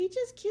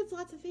teaches kids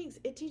lots of things.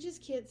 It teaches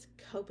kids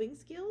coping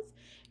skills.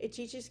 It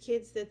teaches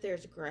kids that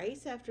there's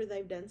grace after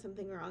they've done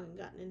something wrong and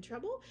gotten in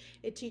trouble.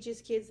 It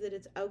teaches kids that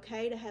it's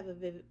okay to have a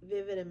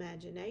vivid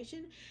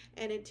imagination.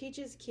 And it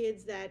teaches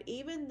kids that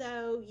even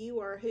though you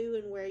are who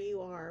and where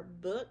you are,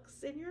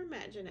 books and your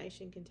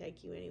imagination can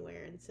take you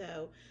anywhere. And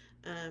so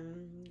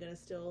I'm going to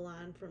steal a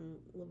line from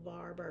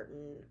LeVar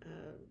Burton.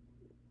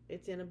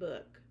 It's in a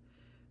book.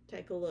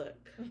 Take a look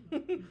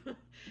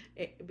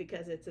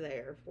because it's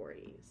there for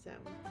you. So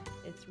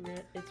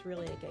it's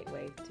really a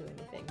gateway to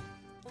anything.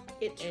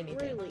 It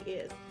truly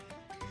is.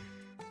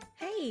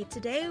 Hey,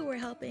 today we're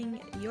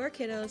helping your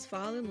kiddos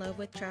fall in love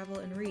with travel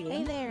and reading.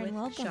 Hey there, with and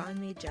welcome. Sean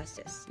Mead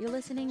Justice. You're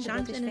listening to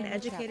Sean's Bookish been an Family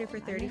educator Travel.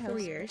 for 34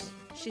 years.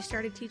 She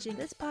started teaching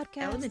This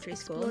podcast elementary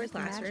school in the explores the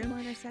classroom, magical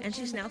and intersection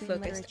she's now between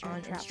focused literature on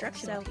and travel.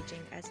 instructional So,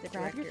 teaching as the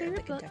grab your director of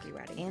the favorite book Kentucky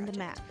Writing and Project. a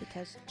map,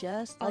 because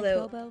just like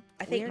Although Bobo,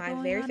 I think we're my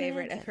going very on an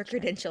favorite of her adventure.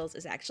 credentials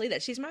is actually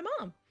that she's my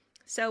mom.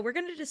 So we're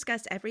going to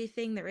discuss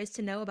everything there is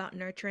to know about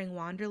nurturing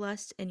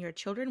wanderlust in your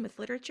children with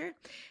literature,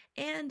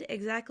 and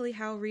exactly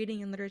how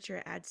reading and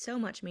literature add so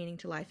much meaning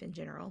to life in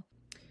general.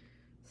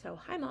 So,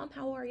 hi Mom,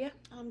 how are you?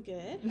 I'm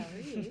good. How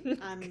are you?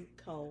 I'm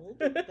cold,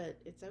 but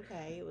it's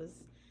okay. It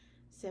was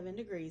 7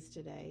 degrees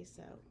today,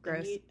 so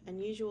Gross.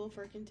 Unusual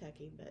for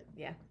Kentucky, but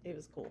Yeah, it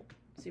was cool.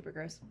 super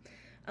gross.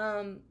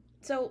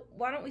 So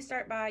why don't we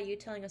start by you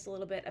telling us a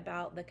little bit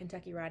about the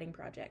Kentucky Writing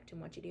Project and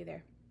what you do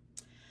there?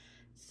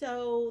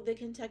 So the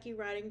Kentucky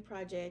Writing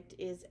Project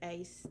is a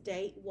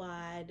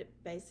statewide,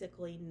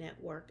 basically,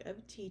 network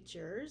of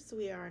teachers.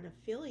 We are an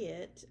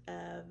affiliate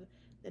of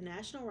the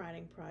National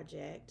Writing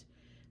Project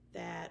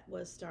that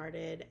was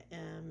started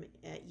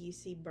at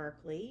UC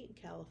Berkeley,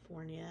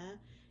 California,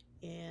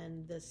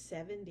 in the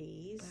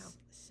 70s. Wow.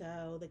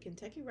 So the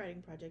Kentucky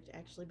Writing Project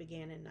actually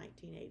began in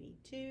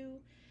 1982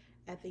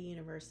 at the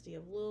University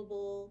of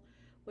Louisville,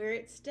 where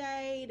it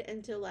stayed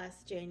until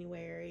last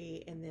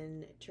January and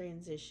then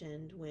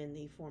transitioned when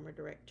the former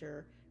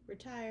director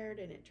retired,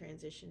 and it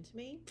transitioned to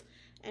me.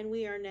 And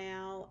we are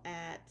now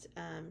at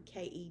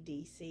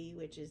KEDC,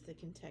 which is the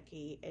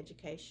Kentucky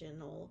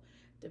Educational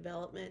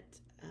Development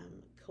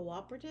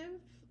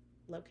Cooperative,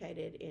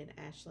 located in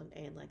Ashland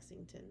and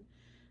Lexington.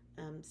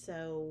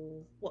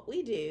 So what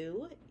we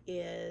do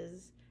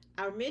is,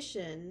 our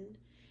mission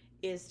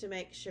is to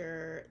make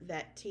sure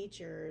that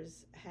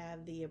teachers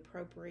have the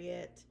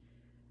appropriate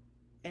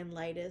and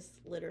latest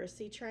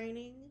literacy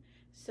training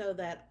so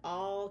that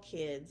all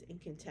kids in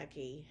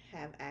Kentucky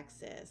have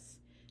access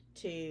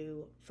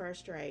to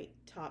first-rate,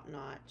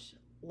 top-notch,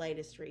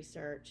 latest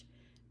research,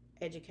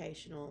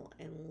 educational,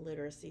 and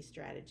literacy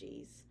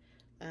strategies,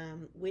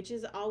 which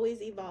is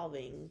always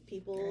evolving.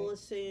 People Right.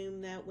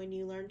 assume that when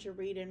you learn to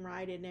read and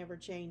write, it never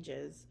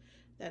changes.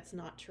 That's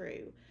not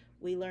true.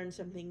 We learn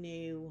something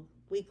new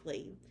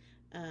weekly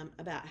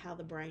about how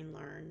the brain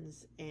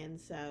learns, and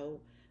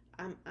so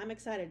I'm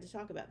excited to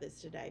talk about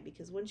this today,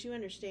 because once you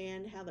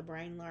understand how the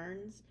brain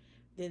learns,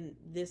 then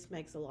this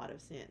makes a lot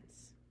of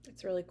sense.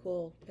 It's really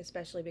cool,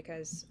 especially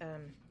because,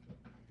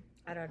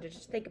 I don't know, to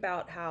just think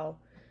about how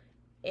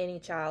any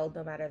child,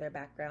 no matter their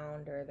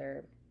background or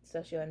their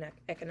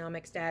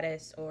socioeconomic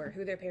status or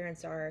who their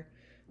parents are,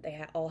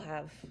 they all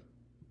have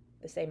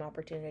the same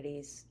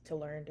opportunities to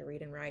learn to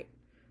read and write.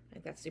 I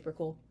think that's super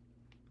cool.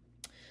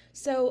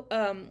 So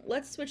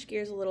let's switch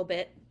gears a little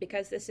bit,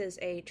 because this is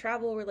a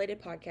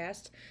travel-related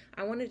podcast.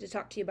 I wanted to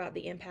talk to you about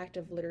the impact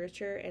of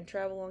literature and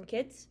travel on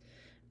kids.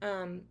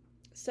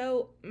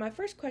 So my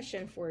first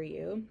question for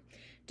you,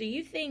 do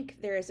you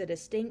think there is a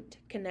distinct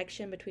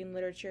connection between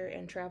literature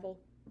and travel?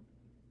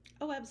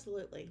 Oh,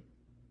 absolutely.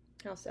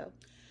 How so?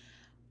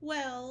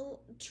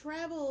 Well,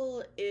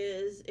 travel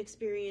is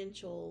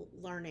experiential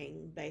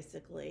learning,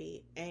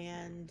 basically,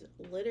 and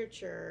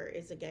literature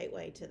is a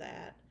gateway to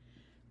that.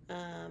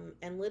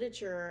 And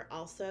literature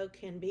also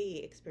can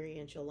be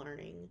experiential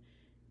learning.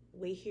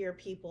 We hear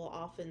people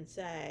often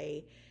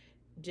say,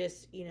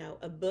 just,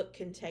 a book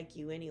can take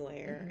you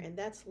anywhere. Mhm. And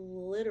that's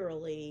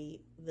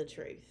literally the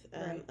truth.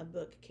 Right. A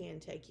book can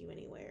take you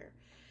anywhere.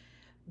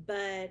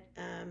 But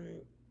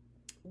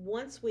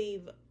once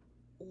we've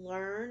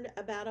learned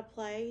about a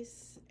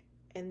place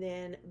and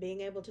then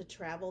being able to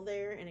travel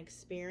there and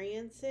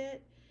experience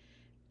it,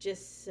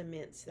 just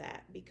cements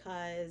that,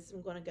 because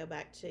I'm going to go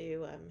back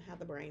to how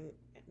the brain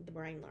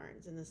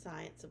learns and the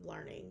science of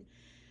learning.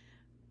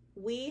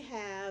 We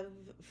have,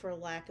 for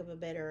lack of a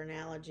better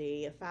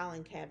analogy, a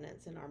filing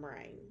cabinets in our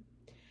brain.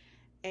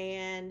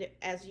 And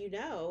as you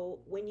know,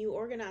 when you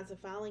organize a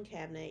filing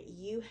cabinet,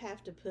 you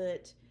have to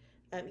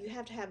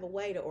have a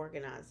way to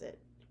organize it,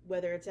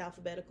 whether it's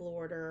alphabetical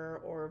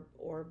order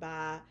or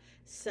by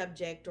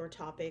subject or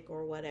topic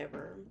or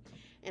whatever.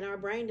 And our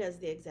brain does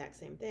the exact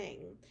same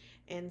thing.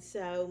 And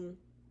so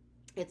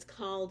it's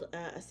called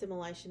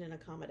assimilation and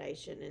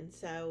accommodation. And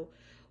so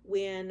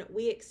when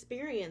we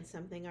experience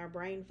something, our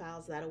brain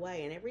files that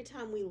away. And every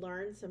time we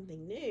learn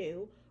something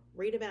new,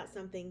 read about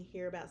something,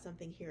 hear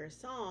a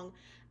song,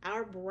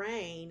 our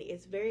brain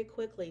is very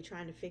quickly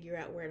trying to figure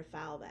out where to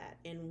file that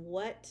and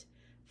what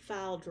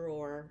file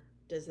drawer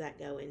does that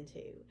go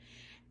into.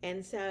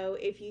 And so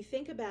if you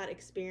think about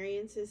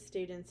experiences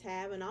students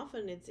have, and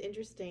often it's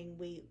interesting,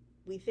 we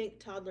think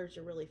toddlers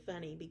are really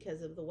funny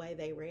because of the way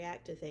they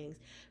react to things,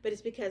 but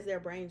it's because their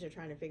brains are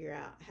trying to figure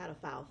out how to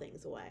file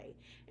things away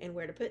and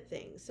where to put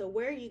things. So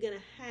where are you going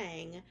to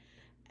hang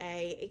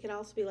it could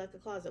also be like a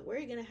closet. Where are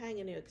you going to hang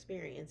a new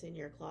experience in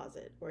your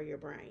closet or your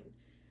brain?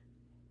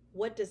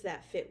 What does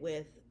that fit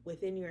with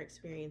within your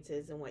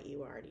experiences and what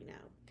you already know?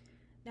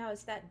 Now,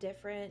 is that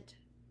different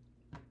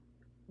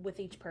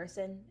with each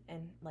person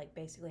and like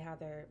basically how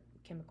their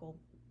chemical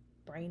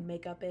brain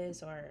makeup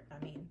is, or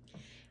I mean,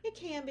 It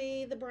can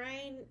be the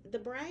brain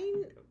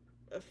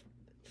uh,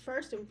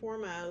 first and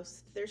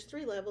foremost, there's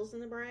three levels in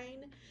the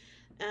brain.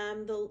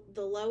 The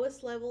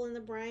lowest level in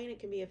the brain, it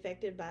can be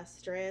affected by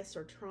stress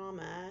or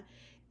trauma,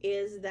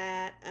 is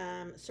that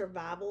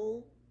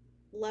survival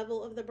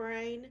level of the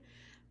brain.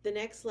 The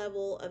next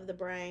level of the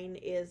brain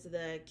is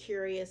the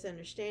curious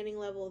understanding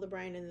level of the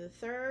brain. And the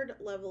third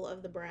level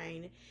of the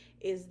brain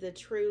is the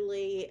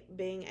truly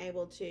being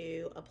able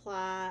to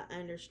apply,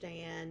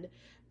 understand,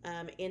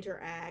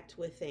 interact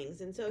with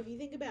things. And so if you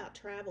think about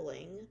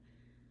traveling,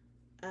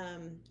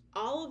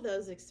 all of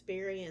those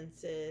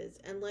experiences,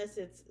 unless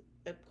it's,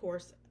 of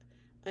course,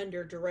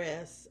 under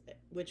duress,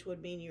 which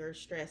would mean you're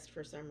stressed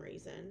for some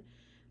reason,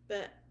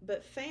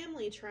 but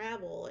family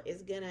travel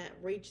is going to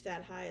reach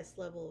that highest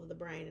level of the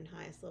brain and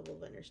highest level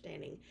of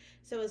understanding.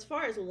 So as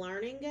far as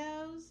learning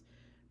goes,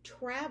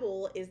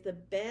 travel is the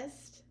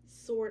best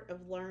sort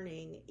of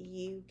learning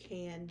you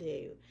can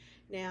do.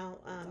 Now,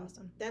 that's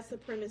awesome. that's the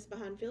premise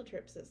behind field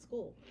trips at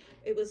school.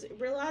 It was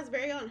realized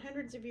very on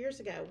hundreds of years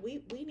ago.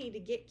 We need to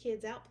get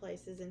kids out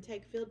places and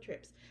take field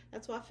trips.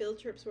 That's why field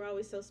trips were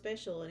always so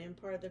special and in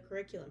part of the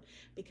curriculum,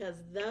 because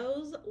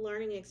those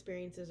learning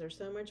experiences are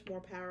so much more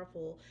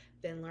powerful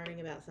than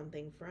learning about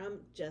something from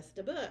just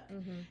a book.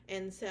 Mm-hmm.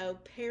 And so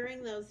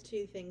pairing those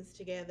two things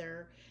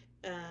together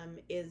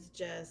is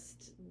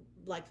just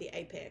like the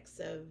apex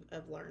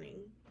of learning.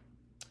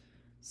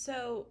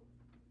 So,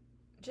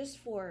 just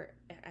for,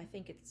 I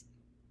think it's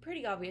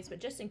pretty obvious, but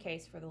just in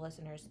case for the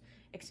listeners,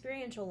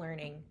 experiential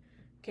learning,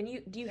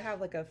 do you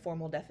have like a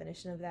formal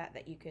definition of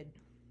that you could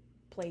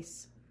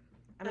place?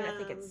 I mean, I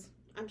think it's.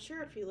 I'm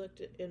sure if you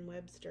looked in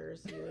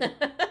Webster's, you would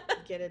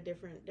get a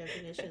different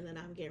definition than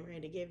I'm getting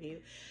ready to give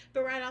you.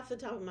 But right off the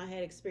top of my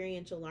head,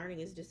 experiential learning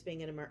is just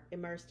being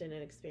immersed in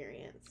an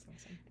experience.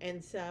 Awesome.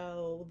 And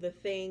so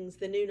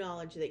the new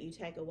knowledge that you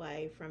take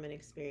away from an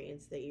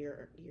experience that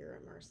you're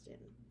immersed in.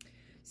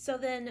 So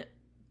then,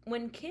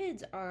 when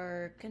kids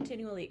are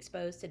continually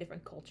exposed to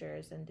different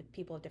cultures and to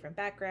people of different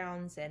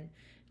backgrounds and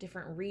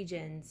different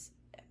regions,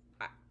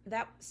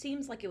 that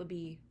seems like it would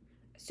be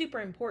super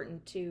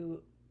important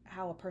to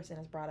how a person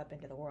is brought up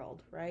into the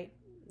world, right?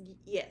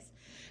 Yes.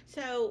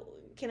 So,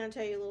 can I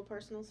tell you a little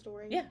personal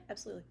story? Yeah,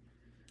 absolutely.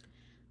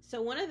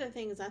 So, one of the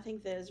things I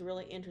think that is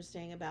really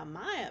interesting about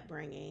my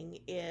upbringing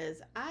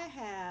is I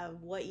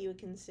have what you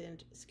would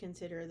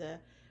consider the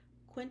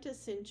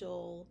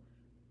quintessential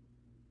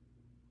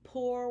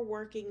poor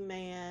working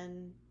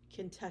man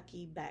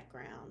Kentucky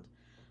background.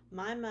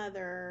 My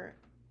mother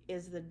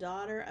is the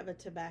daughter of a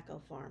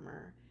tobacco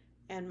farmer,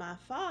 and my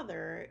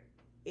father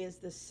is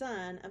the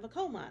son of a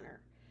coal miner.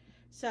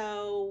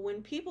 So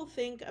when people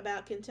think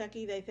about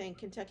Kentucky, they think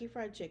Kentucky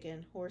Fried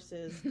Chicken,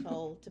 horses,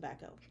 coal,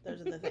 tobacco.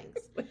 Those are the things.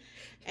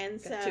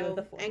 And Got two of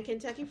the so, four. and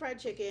Kentucky Fried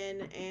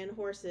Chicken and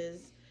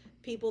horses,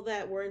 people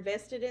that were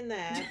invested in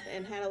that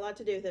and had a lot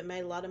to do with it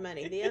made a lot of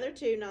money. The other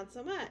two, not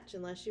so much,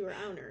 unless you were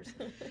owners.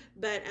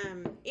 But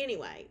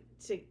anyway,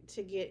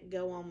 to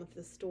go on with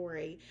the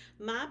story,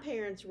 my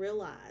parents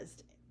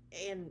realized,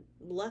 and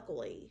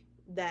luckily,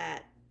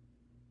 that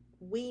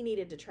we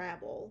needed to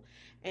travel,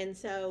 and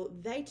so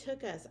they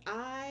took us.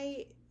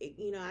 I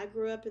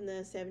grew up in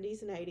the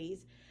 70s and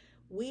 80s.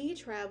 We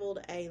traveled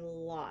a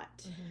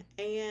lot.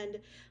 And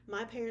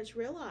my parents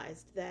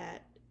realized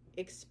that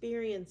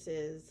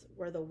experiences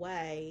were the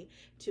way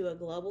to a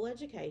global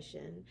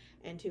education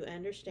and to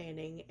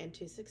understanding and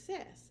to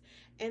success.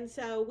 And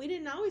so we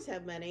didn't always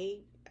have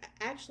money.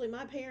 Actually,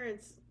 my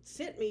parents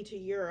sent me to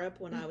Europe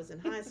when I was in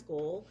high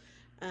school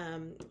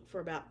for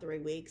about 3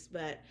 weeks.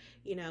 But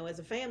as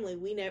a family,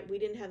 we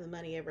didn't have the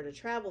money ever to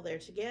travel there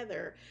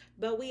together.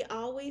 But we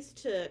always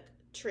took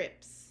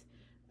trips,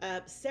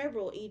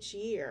 several each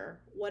year,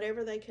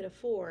 whatever they could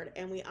afford,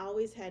 and we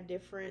always had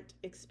different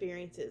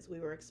experiences. We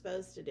were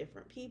exposed to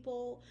different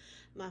people.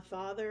 My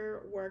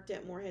father worked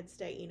at Morehead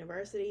State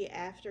University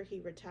after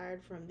he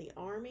retired from the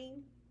Army,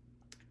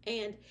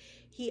 and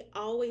he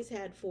always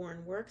had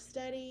foreign work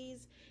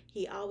studies.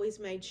 He always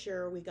made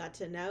sure we got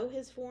to know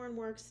his foreign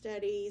work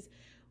studies.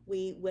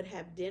 We would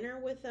have dinner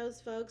with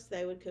those folks.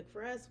 They would cook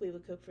for us. We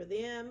would cook for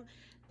them.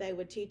 They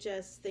would teach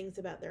us things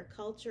about their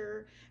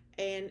culture.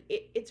 And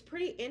it's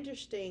pretty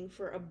interesting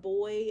for a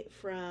boy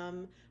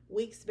from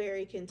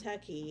Weeksbury,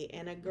 Kentucky,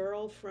 and a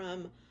girl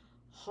from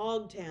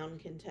Hogtown,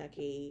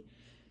 Kentucky,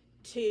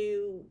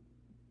 to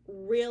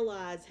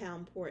realize how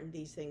important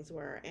these things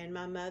were. And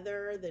my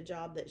mother, the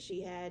job that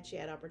she had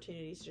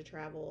opportunities to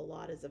travel a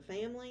lot as a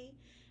family,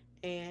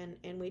 and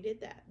we did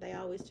that. They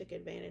always took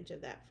advantage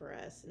of that for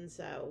us. And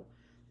so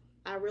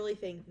I really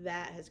think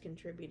that has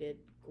contributed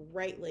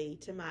greatly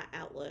to my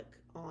outlook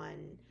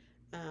on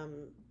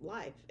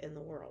life in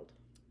the world.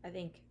 I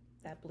think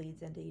that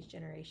bleeds into each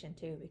generation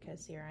too,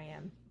 because here I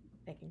am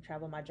making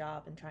travel my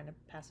job and trying to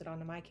pass it on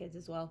to my kids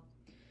as well.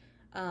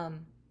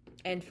 Um,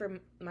 and for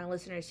my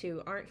listeners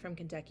who aren't from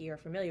Kentucky or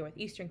familiar with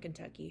Eastern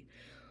Kentucky,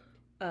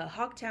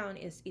 Hogtown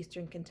is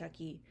Eastern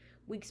Kentucky.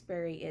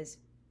 Weeksbury is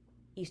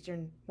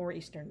more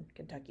Eastern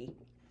Kentucky.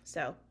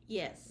 So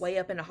Yes. way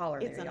up in a holler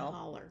It's there, in y'all. a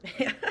holler.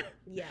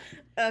 Yeah.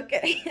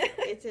 Okay.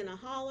 It's in a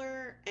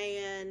holler,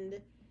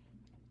 and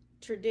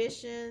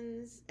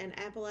traditions and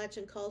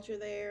Appalachian culture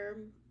there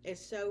is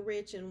so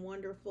rich and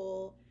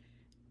wonderful.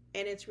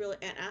 And it's really,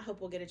 and I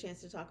hope we'll get a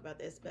chance to talk about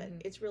this, but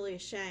it's really a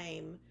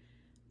shame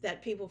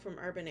that people from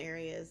urban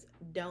areas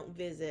don't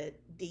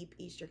visit deep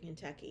Eastern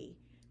Kentucky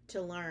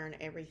to learn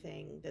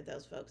everything that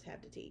those folks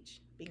have to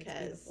teach,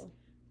 because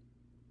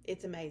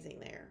it's amazing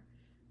there.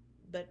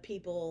 But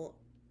people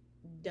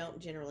don't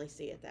generally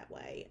see it that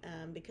way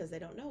because they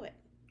don't know it.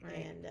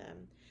 Right. And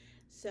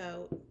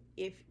so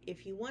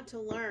if you want to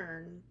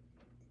learn,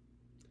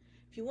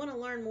 if you want to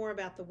learn more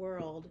about the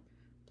world,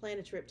 plan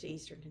a trip to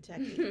Eastern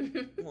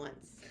Kentucky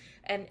once.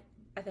 And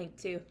I think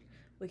too,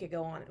 we could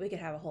go on. We could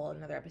have a whole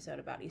another episode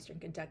about Eastern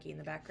Kentucky in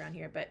the background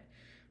here, but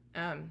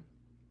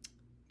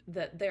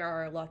there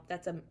are a lot.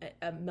 That's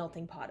a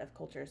melting pot of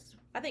cultures.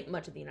 I think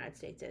much of the United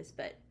States is,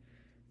 but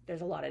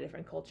there's a lot of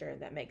different culture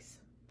that makes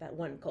that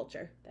one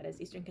culture that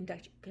is Eastern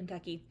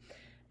Kentucky.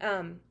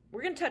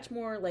 We're going to touch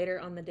more later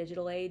on the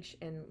digital age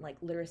and like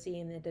literacy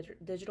in the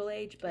digital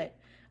age, but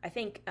I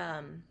think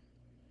a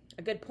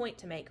good point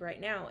to make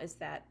right now is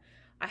that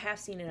I have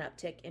seen an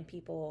uptick in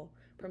people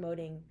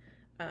promoting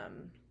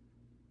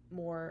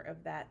more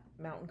of that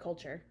mountain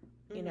culture,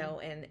 you know,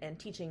 and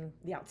teaching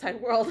the outside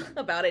world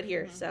about it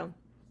here. So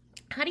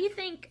how do you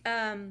think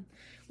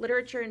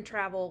literature and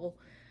travel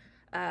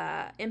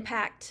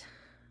impact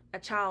a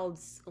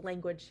child's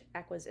language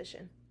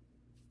acquisition?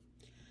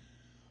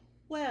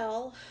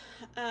 Well,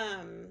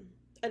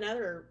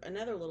 another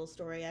little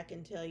story I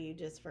can tell you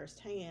just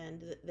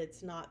firsthand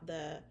that's not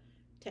the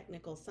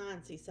technical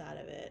sciencey side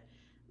of it,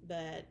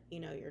 but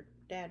your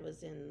dad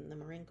was in the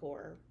Marine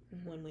Corps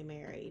when we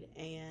married,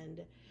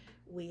 and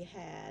we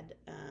had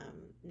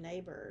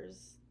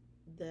neighbors.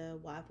 The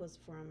wife was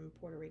from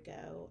Puerto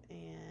Rico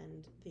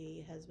and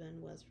the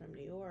husband was from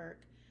New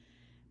York,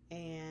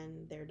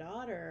 and their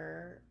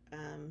daughter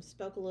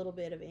spoke a little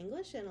bit of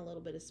English and a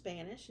little bit of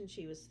Spanish, and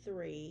she was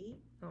 3.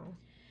 Oh.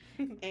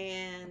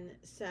 And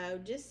so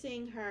just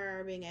seeing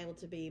her being able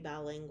to be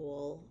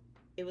bilingual,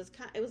 it was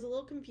a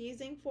little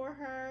confusing for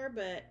her,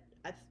 but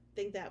I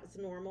think that was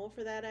normal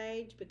for that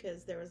age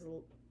because there was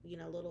a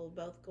little of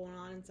both going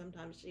on, and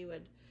sometimes she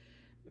would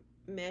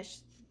mesh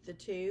the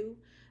two.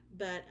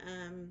 But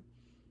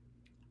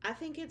I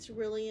think it's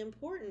really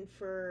important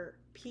for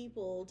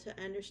people to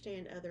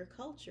understand other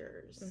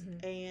cultures.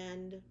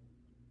 And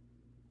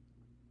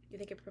you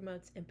think it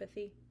promotes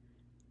empathy?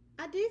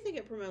 I do think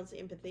it promotes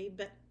empathy,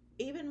 but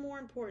even more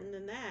important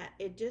than that,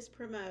 it just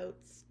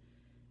promotes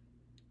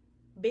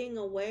being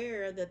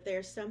aware that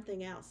there's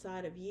something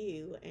outside of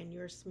you and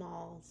your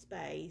small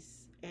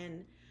space.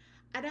 And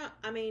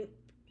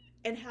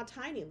and how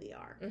tiny we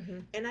are.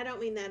 And I don't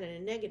mean that in a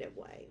negative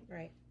way.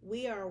 Right.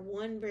 We are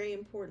one very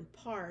important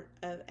part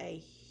of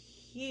a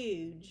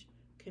huge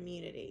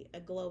community, a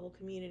global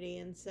community.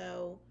 And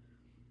so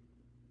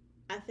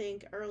I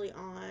think early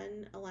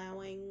on,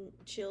 allowing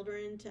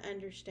children to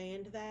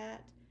understand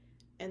that,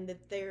 and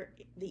that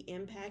the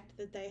impact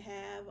that they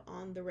have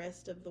on the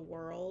rest of the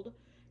world,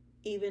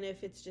 even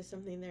if it's just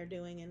something they're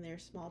doing in their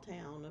small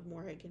town of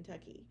Moorhead,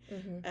 Kentucky.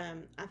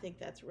 I think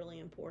that's really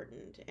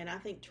important. And I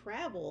think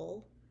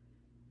travel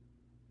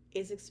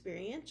is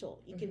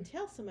experiential. You can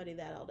tell somebody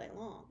that all day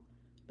long,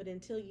 but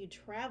until you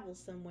travel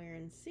somewhere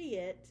and see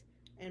it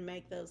and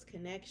make those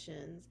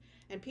connections,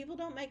 and people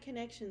don't make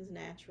connections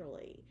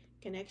naturally.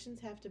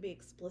 Connections have to be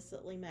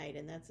explicitly made,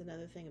 and that's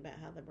another thing about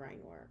how the brain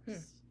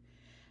works.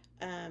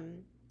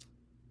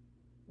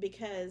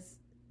 Because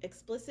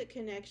explicit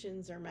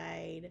connections are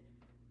made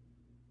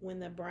when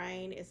the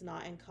brain is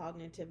not in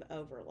cognitive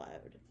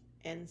overload.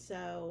 And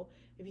so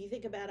if you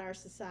think about our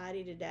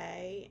society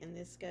today, and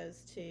this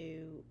goes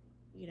to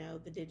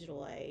the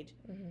digital age,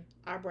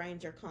 our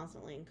brains are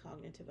constantly in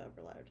cognitive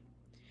overload.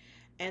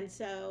 And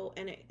so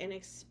an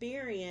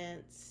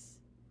experience,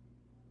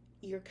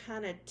 you're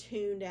kind of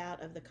tuned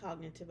out of the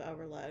cognitive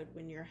overload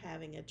when you're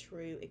having a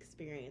true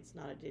experience,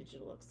 not a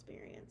digital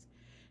experience.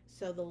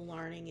 So the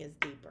learning is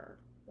deeper.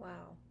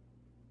 Wow.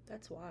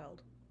 That's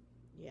wild.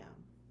 Yeah.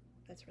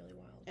 That's really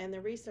wild. And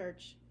the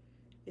research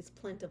is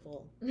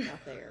plentiful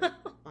out there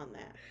on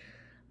that.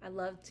 I'd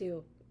love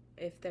to,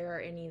 if there are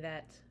any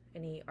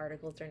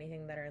articles or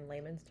anything that are in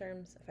layman's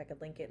terms, if I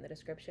could link it in the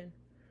description.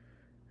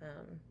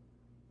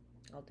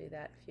 I'll do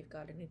that if you've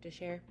got any to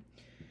share.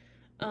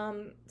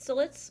 So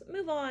let's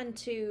move on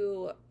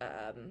to,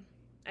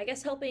 I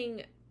guess,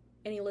 helping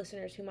any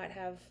listeners who might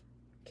have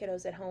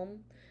kiddos at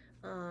home,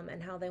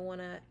 and how they want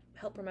to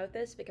help promote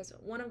this, because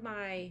one of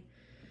my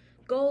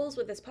goals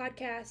with this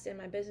podcast and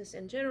my business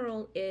in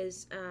general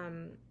is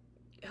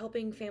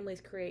helping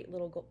families create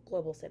little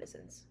global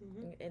citizens.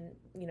 And,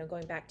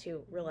 going back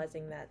to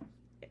realizing that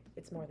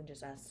it's more than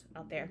just us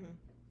out there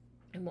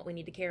and what we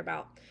need to care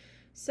about.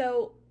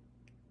 So,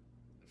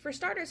 for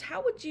starters,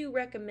 how would you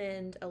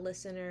recommend a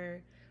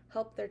listener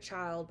help their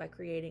child by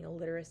creating a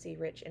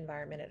literacy-rich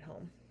environment at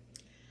home?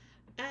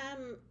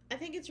 I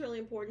think it's really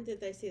important that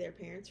they see their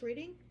parents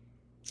reading,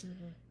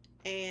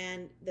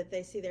 and that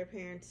they see their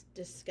parents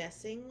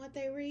discussing what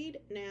they read.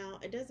 Now,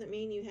 it doesn't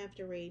mean you have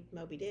to read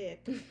Moby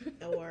Dick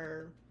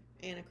or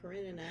Anna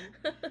Karenina.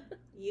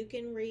 You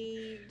can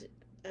read,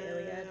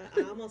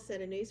 I almost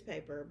said a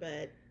newspaper,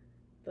 but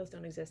those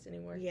don't exist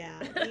anymore. Yeah,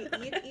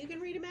 you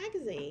can read a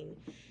magazine.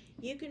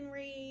 You can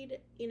read,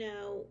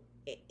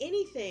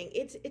 anything.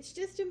 It's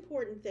just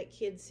important that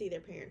kids see their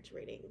parents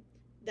reading.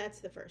 That's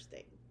the first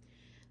thing.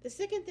 The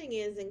second thing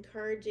is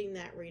encouraging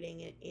that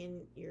reading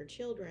in your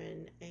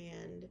children,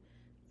 and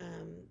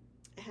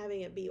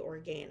having it be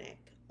organic,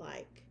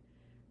 like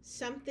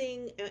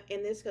something,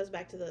 and this goes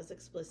back to those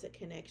explicit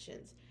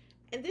connections.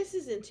 And this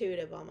is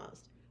intuitive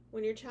almost.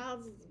 When your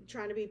child's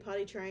trying to be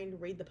potty trained,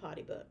 read the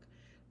potty book.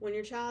 When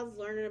your child's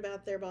learning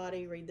about their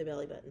body, read the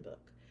belly button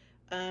book.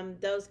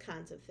 Those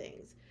kinds of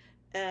things.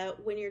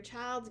 When your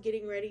child's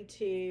getting ready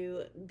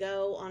to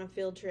go on a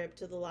field trip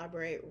to the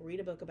library, read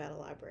a book about a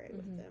library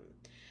with them.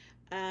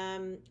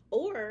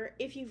 Or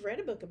if you've read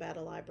a book about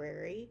a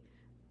library,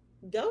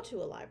 go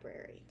to a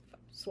library.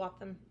 Swap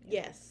them.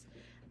 Yeah. Yes.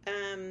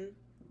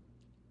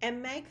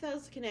 And make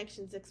those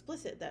connections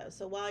explicit, though.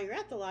 So while you're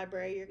at the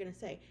library, you're going to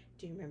say,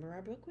 do you remember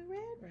our book we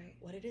read? Right.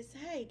 What did it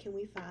say? Can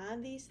we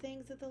find these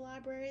things at the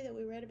library that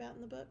we read about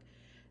in the book?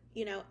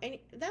 And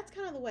that's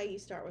kind of the way you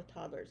start with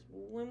toddlers.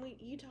 When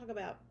you talk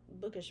about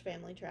bookish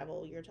family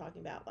travel, you're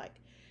talking about like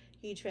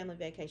huge family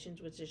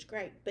vacations, which is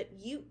great. But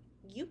you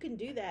can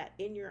do that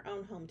in your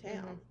own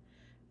hometown.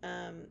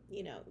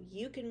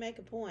 You can make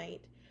a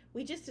point.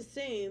 We just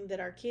assume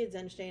that our kids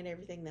understand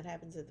everything that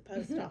happens at the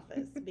post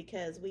office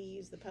because we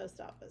use the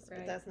post office,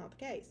 but that's not the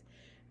case.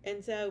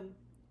 And so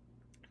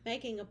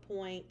making a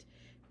point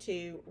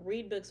to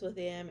read books with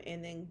them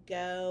and then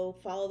go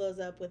follow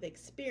those up with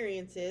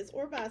experiences,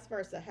 or vice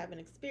versa, have an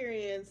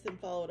experience and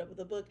follow it up with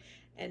a book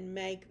and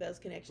make those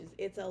connections.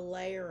 It's a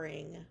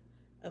layering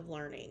of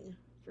learning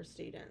for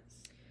students.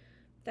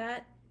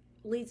 That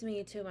leads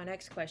me to my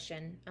next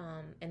question,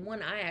 and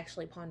one I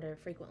actually ponder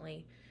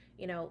frequently.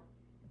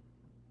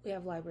 We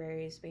have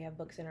libraries, we have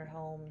books in our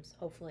homes,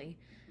 hopefully.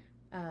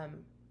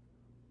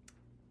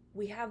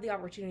 We have the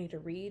opportunity to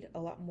read a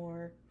lot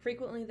more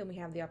frequently than we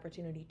have the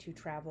opportunity to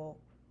travel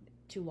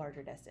to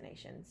larger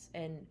destinations,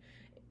 and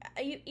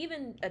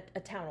even a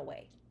town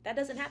away. That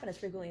doesn't happen as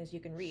frequently as you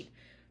can read.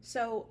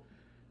 So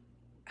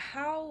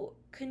how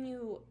can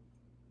you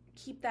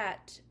keep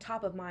that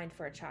top of mind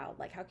for a child?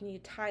 Like, how can you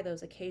tie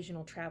those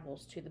occasional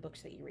travels to the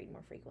books that you read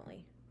more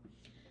frequently?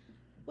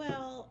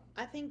 Well,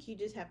 I think you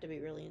just have to be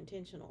really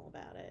intentional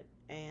about it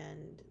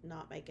and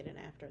not make it an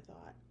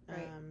afterthought.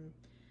 Right.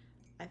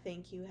 I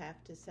think you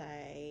have to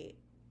say,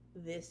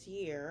 this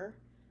year,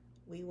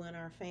 we want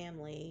our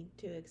family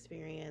to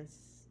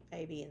experience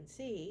A, B, and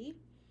C.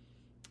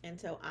 And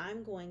so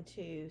I'm going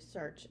to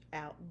search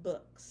out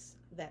books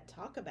that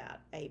talk about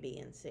A, B,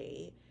 and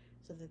C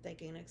so that they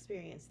can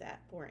experience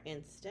that. For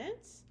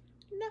instance,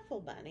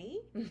 Knuffle Bunny.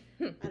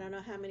 I don't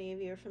know how many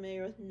of you are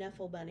familiar with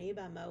Knuffle Bunny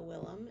by Mo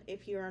Willem.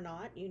 If you are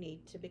not, you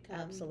need to become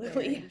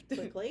absolutely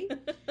quickly.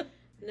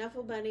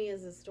 Knuffle Bunny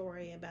is a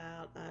story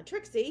about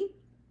Trixie,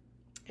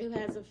 who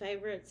has a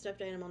favorite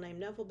stuffed animal named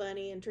Knuffle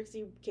Bunny, and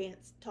Trixie can't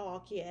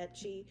talk yet.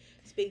 She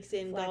speaks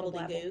in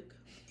gobbledygook.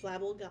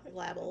 Flabble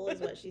glabble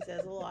is what she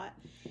says a lot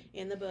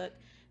in the book.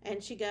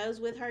 And she goes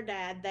with her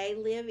dad. They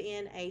live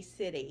in a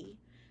city.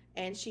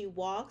 And she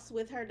walks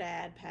with her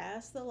dad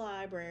past the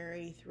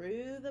library,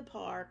 through the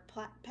park,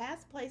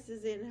 past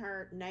places in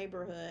her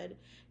neighborhood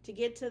to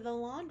get to the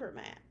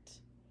laundromat.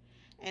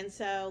 And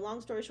so, long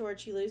story short,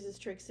 she loses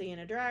Trixie in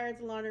a dryer at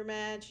the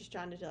laundromat. She's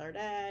trying to tell her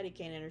dad. He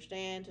can't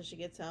understand until she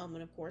gets home.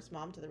 And, of course,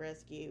 Mom to the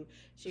rescue.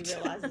 She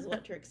realizes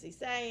what Trixie's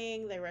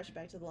saying. They rush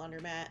back to the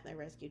laundromat and they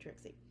rescue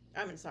Trixie.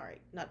 Sorry,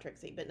 not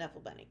Trixie, but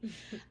Knuffle Bunny.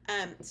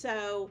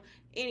 So,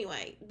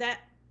 anyway,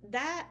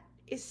 that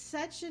is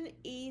such an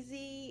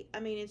easy,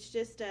 it's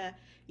just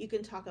you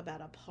can talk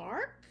about a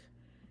park.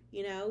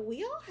 We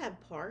all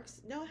have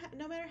parks, no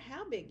matter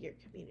how big your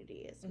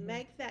community is.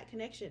 Make that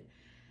connection,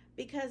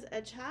 because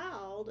a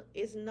child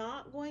is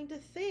not going to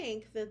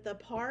think that the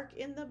park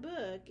in the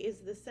book is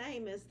the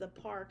same as the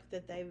park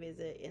that they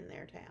visit in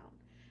their town.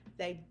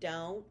 They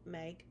don't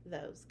make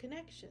those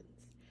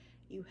connections.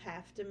 You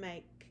have to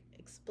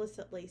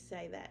explicitly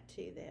say that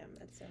to them.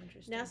 That's so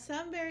interesting. Now,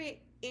 some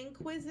very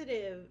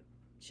inquisitive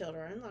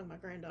children, like my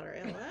granddaughter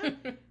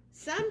Ella,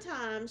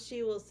 sometimes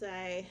she will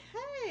say,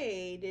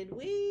 hey, did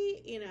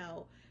we,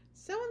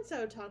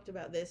 so-and-so talked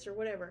about this or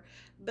whatever.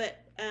 But,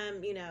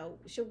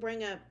 she'll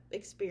bring up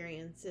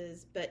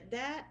experiences, but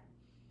that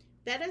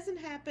doesn't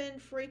happen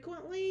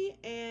frequently,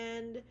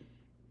 and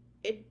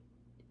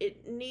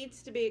it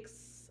needs to be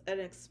an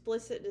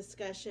explicit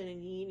discussion,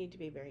 and you need to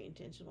be very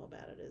intentional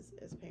about it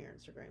as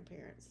parents or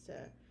grandparents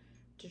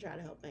to try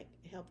to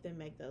help them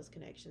make those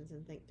connections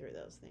and think through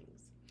those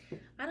things.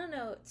 I don't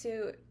know,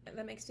 too.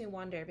 That makes me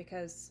wonder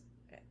because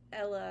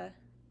Ella,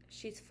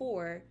 she's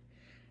 4,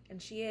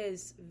 and she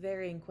is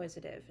very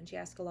inquisitive, and she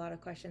asks a lot of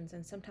questions,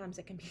 and sometimes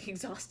it can be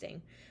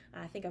exhausting.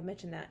 I think I've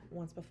mentioned that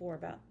once before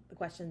about the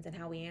questions and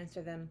how we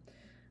answer them.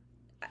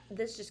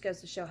 This just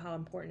goes to show how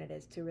important it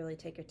is to really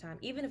take your time,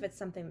 even if it's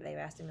something that they've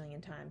asked a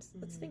million times. Mm-hmm.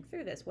 Let's think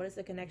through this. What is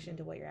the connection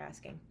to what you're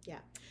asking? Yeah.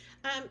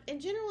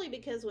 And generally,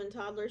 because when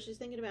toddlers, just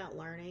thinking about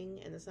learning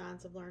and the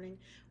science of learning,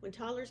 when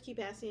toddlers keep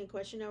asking a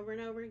question over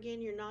and over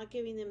again, you're not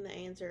giving them the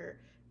answer.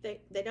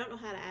 They don't know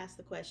how to ask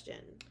the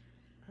question.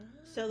 Oh.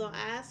 So they'll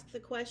ask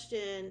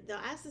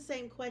the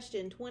same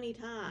question 20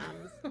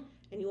 times,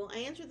 and you will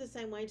answer the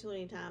same way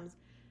 20 times.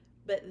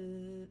 But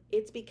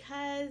it's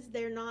because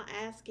they're not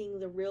asking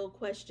the real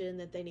question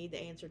that they need the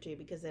answer to,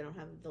 because they don't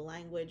have the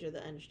language or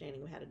the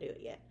understanding of how to do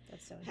it yet.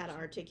 That's so how to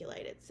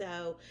articulate it.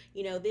 So,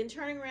 then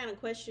turning around and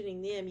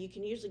questioning them, you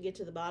can usually get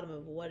to the bottom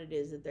of what it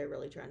is that they're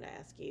really trying to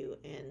ask you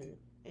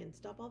and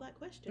stop all that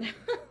questioning.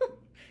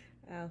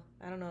 Oh,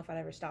 I don't know if I'd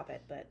ever stop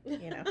it, but,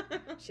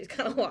 she's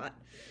got a lot.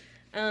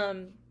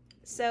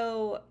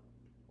 So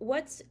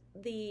I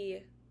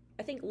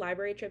think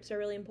library trips are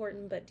really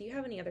important, but do you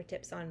have any other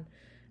tips on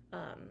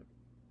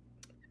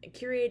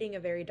curating a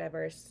very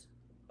diverse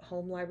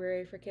home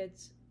library for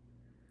kids?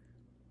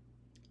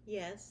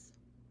 Yes.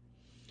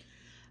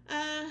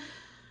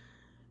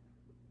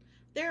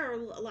 There are,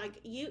 like,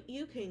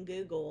 you can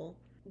Google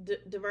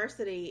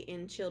diversity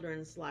in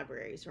children's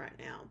libraries right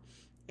now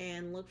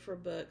and look for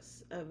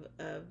books of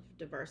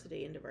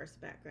diversity and diverse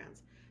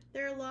backgrounds.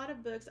 There are a lot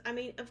of books. I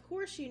mean, of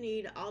course you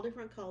need all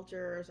different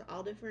cultures,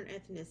 all different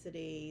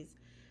ethnicities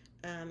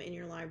in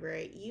your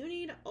library. You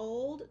need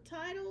old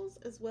titles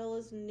as well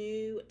as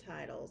new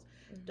titles.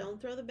 Mm-hmm.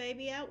 Don't throw the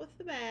baby out with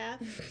the bath.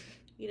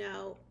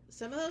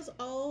 Some of those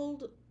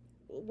old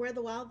Where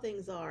the Wild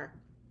Things Are,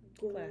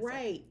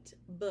 great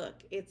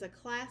book. It's a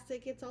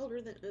classic. It's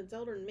older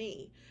than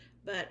me,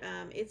 but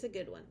it's a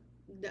good one.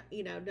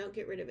 Don't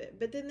get rid of it.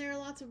 But then there are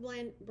lots of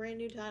brand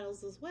new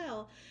titles as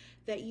well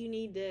that you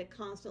need to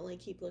constantly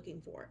keep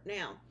looking for.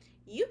 Now,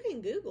 you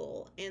can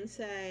Google and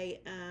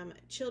say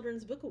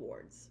Children's Book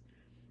Awards,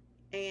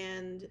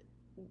 and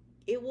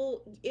it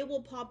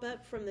will pop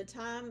up from the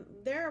time.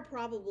 There are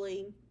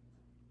probably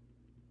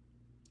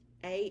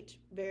 8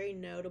 very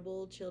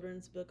notable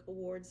children's book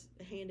awards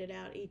handed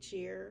out each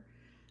year.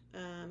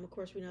 Of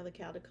course, we know the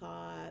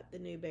Caldecott, the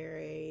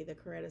Newbery, the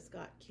Coretta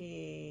Scott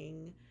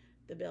King,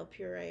 the Belle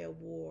Pure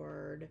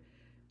Award.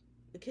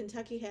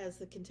 Kentucky has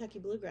the Kentucky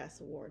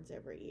Bluegrass Awards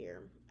every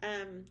year.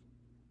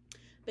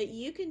 But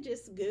you can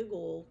just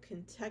Google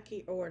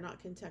Kentucky, or not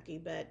Kentucky,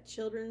 but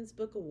Children's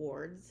Book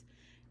Awards,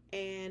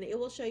 and it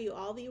will show you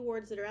all the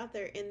awards that are out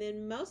there. And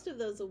then most of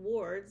those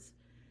awards,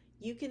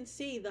 you can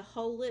see the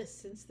whole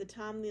list since the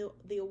time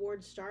the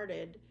award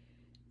started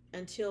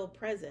until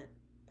present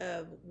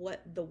of who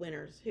the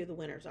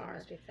winners are. There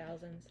must be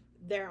thousands.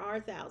 There are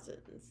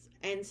thousands.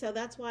 And so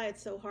that's why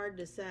it's so hard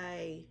to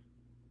say,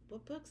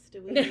 what books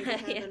do we need to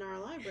have in our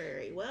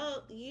library?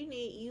 Well,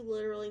 you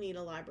literally need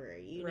a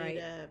library. You need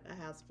a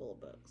house full of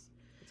books.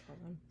 That's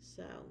hard.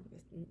 So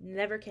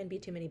never can be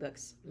too many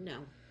books.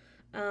 No.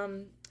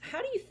 How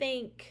do you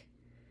think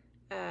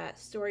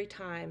story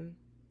time,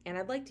 and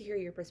I'd like to hear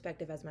your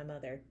perspective as my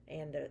mother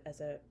and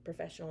as a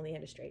professional in the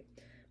industry,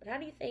 but how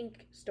do you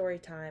think story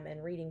time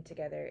and reading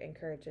together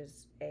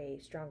encourages a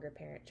stronger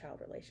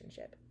parent-child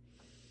relationship?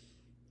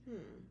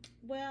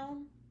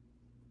 Well,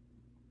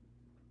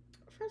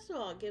 first of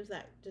all, it gives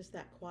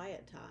that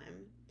quiet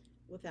time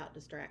without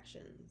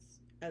distractions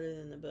other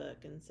than the book.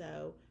 And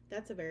so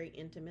that's a very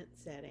intimate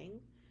setting.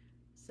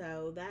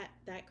 So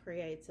that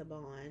creates a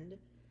bond.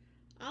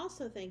 I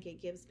also think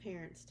it gives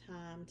parents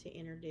time to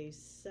introduce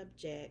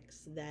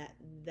subjects that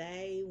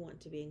they want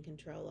to be in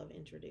control of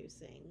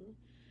introducing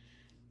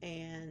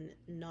and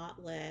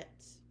not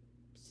let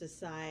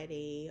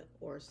society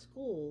or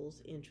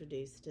schools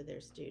introduce to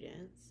their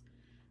students.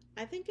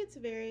 I think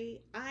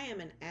I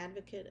am an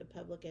advocate of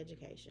public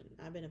education.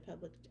 I've been a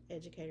public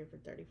educator for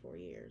 34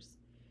 years.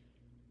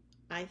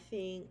 I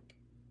think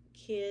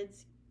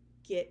kids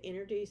get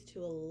introduced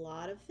to a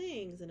lot of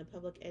things in a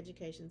public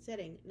education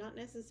setting, not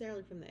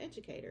necessarily from the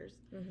educators,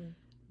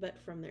 but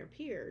from their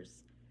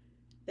peers,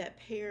 that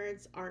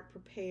parents aren't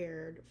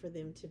prepared for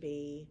them to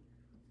be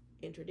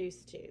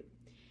introduced to.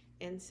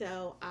 And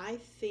so I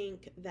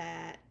think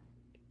that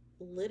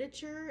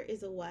literature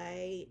is a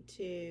way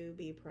to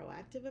be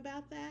proactive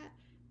about that,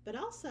 but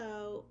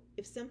also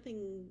if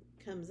something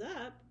comes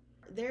up,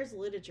 there's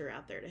literature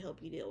out there to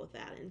help you deal with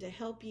that and to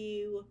help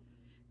you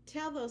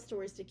tell those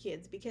stories to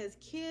kids, because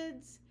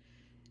kids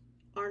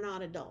are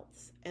not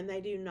adults and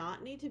they do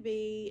not need to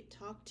be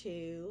talked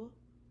to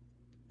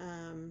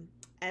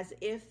as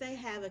if they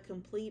have a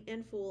complete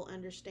and full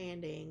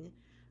understanding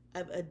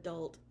of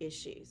adult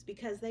issues,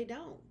 because they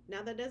don't.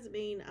 Now, that doesn't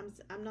mean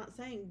I'm not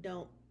saying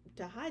don't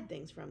to hide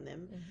things from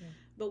them,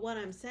 But what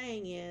I'm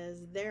saying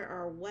is there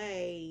are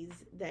ways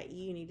that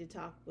you need to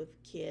talk with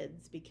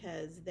kids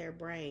because their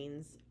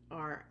brains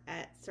are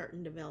at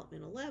certain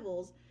developmental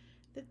levels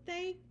that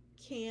they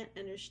can't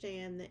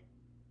understand the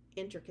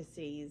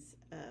intricacies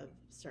of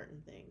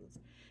certain things.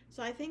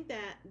 So I think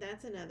that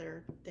that's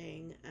another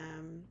thing.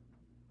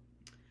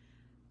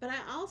 But I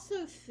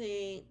also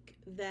think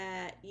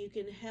that you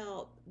can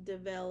help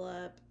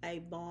develop a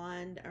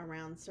bond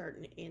around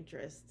certain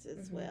interests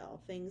as Mm-hmm.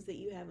 well. Things that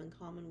you have in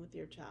common with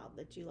your child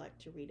that you like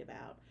to read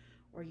about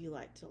or you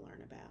like to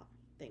learn about.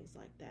 Things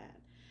like that.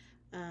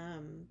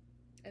 Um,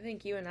 I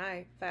think you and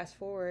I, fast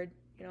forward,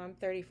 I'm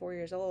 34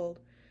 years old.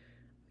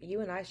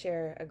 You and I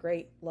share a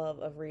great love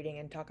of reading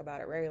and talk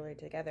about it regularly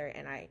together.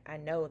 And I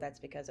know that's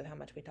because of how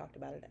much we talked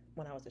about it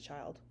when I was a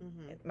child,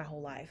 mhm, my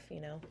whole life.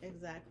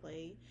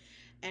 exactly.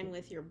 And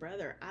with your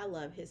brother, I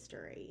love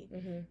history.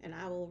 Mm-hmm. And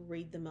I will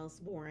read the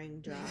most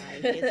boring, dry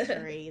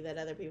history that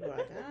other people are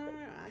like, oh,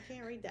 I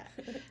can't read that.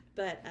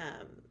 But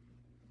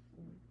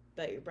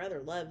but your brother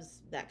loves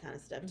that kind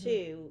of stuff Mm-hmm.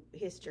 too,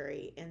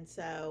 history, and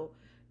so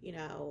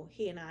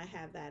he and I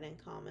have that in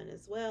common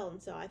as well.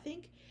 And so I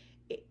think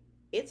it,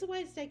 it's a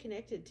way to stay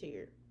connected to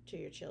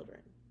your children,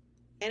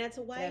 and it's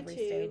a At way every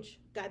to stage.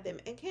 guide them.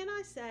 And can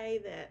I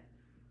say that,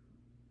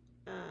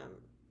 um,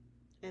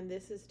 and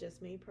this is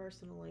just me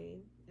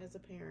personally as a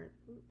parent,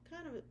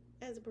 kind of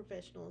as a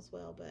professional as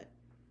well, but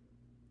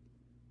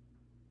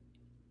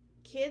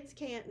kids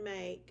can't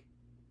make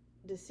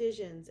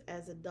decisions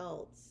as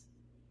adults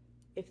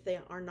if they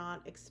are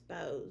not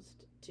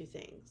exposed to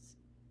things.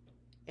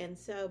 And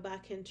so, by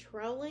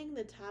controlling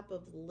the type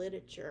of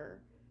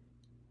literature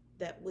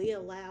that we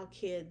allow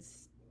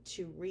kids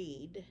to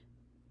read,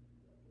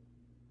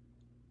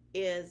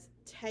 is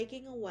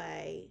taking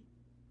away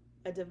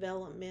a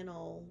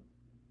developmental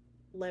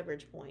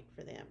leverage point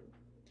for them.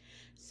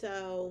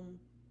 So,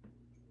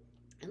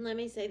 and let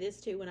me say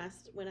this too: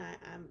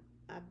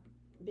 I've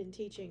been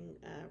teaching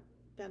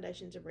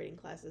foundations of reading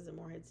classes at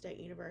Morehead State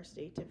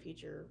University to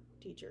future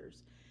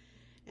teachers,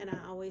 and I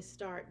always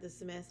start the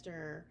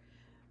semester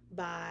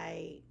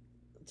by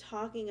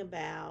talking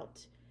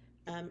about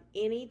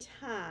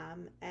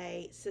anytime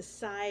a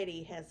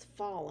society has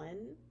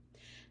fallen,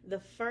 the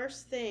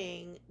first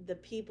thing the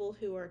people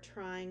who are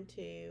trying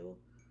to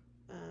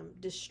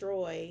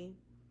destroy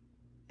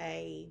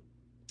a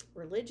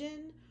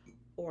religion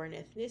or an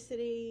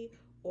ethnicity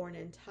or an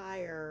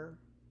entire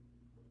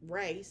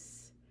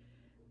race,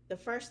 the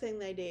first thing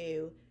they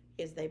do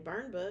is they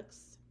burn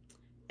books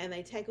and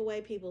they take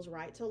away people's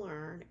right to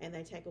learn and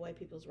they take away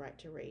people's right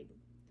to read.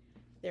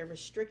 They're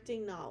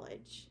restricting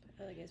knowledge.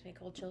 Oh, that gives me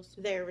cold chills.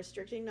 They're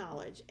restricting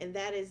knowledge, and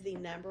that is the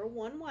number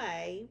one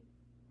way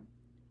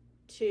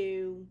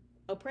to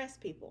oppress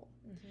people.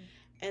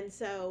 Mm-hmm. And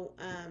so,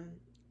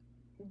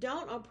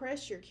 don't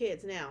oppress your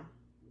kids. Now,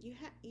 you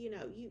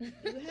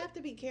have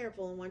to be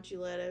careful in what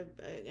you let an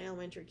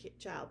elementary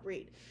child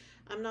read.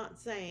 I'm not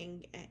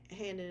saying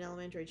hand an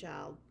elementary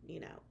child,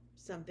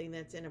 something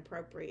that's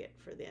inappropriate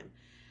for them,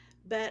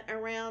 but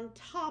around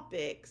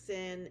topics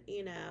and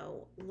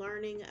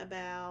learning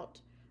about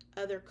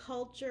other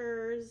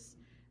cultures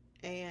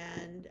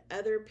and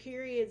other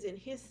periods in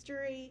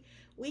history,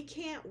 we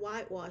can't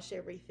whitewash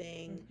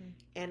everything Mm-hmm.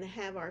 and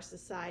have our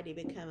society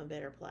become a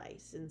better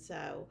place. And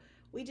so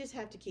we just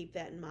have to keep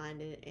that in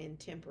mind and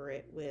temper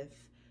it with,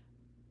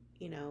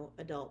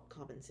 adult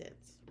common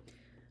sense.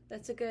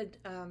 That's a good,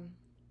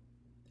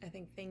 I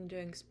think, thing to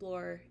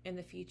explore in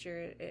the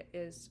future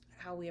is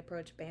how we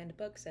approach banned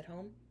books at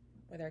home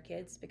with our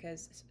kids,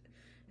 because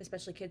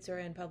especially kids who are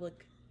in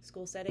public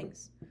school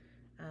settings,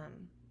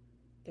 um,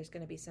 there's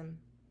going to be some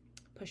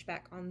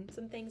pushback on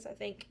some things, I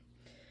think.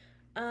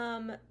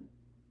 Um,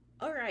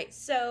 all right,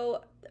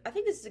 so I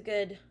think this is a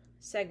good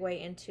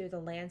segue into the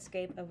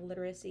landscape of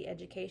literacy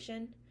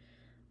education.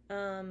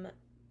 Um,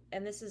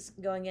 and this is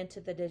going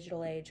into the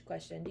digital age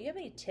question. Do you have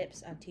any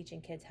tips on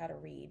teaching kids how to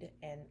read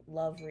and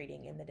love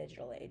reading in the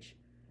digital age?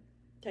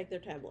 Take their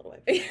tablet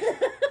away.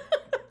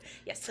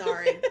 Yes.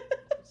 Sorry.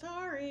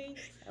 Sorry.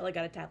 I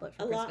got a tablet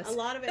for A Christmas.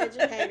 lot of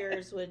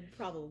educators would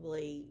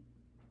probably,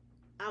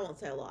 I won't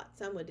say a lot,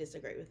 some would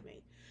disagree with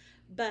me.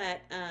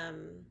 But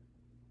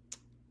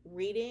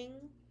reading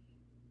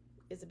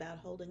is about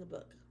holding a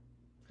book.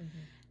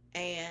 Mm-hmm.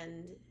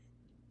 And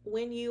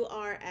when you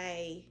are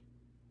a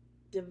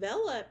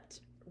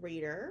developed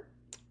reader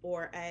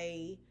or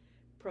a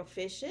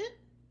proficient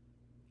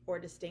or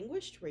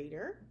distinguished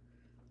reader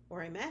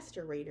or a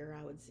master reader,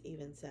 I would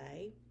even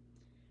say,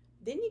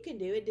 then you can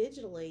do it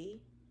digitally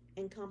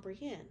and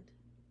comprehend.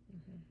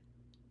 Mm-hmm.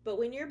 But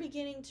when you're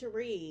beginning to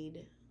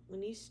read,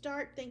 when you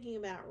start thinking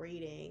about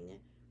reading,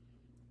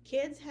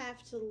 kids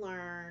have to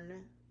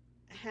learn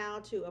how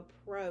to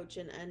approach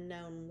an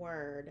unknown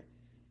word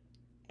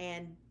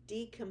and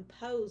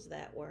decompose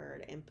that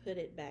word and put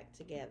it back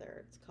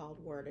together. It's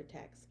called word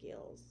attack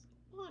skills,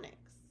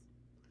 phonics.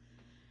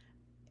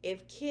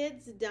 If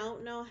kids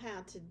don't know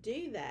how to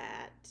do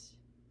that,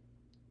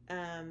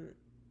 um,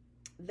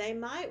 they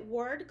might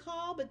word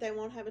call, but they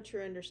won't have a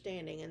true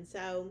understanding. And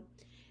so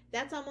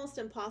That's almost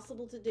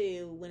impossible to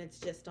do when it's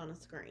just on a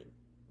screen.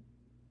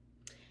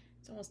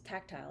 It's almost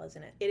tactile,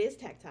 isn't it? It is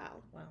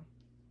tactile. Wow.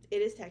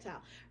 It is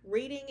tactile.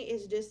 Reading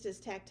is just as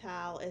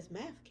tactile as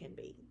math can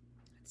be.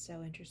 That's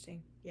so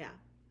interesting. Yeah.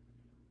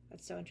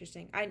 That's so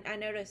interesting. I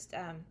noticed,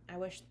 I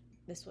wish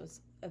this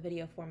was a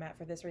video format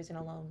for this reason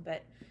alone,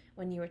 but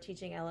when you were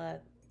teaching Ella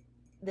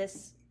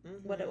this,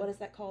 what is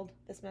that called,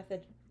 this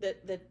method?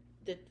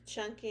 The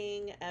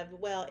chunking of,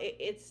 well,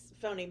 it's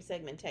phoneme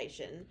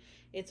segmentation.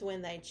 It's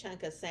when they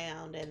chunk a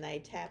sound and they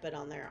tap it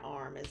on their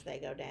arm as they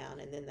go down,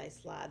 and then they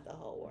slide the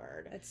whole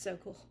word. That's so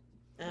cool.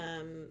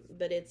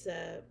 But it's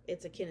a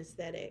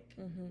kinesthetic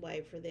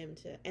way for them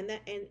to, and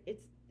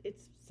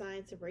it's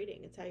science of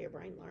reading. It's how your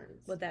brain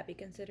learns. Would that be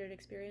considered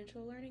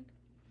experiential learning?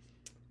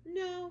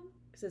 No,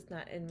 because it's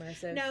not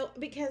immersive. No,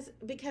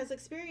 because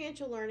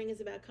experiential learning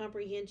is about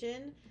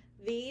comprehension.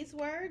 These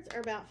words are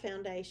about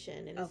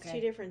foundation, and it's two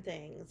different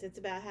things. It's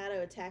about how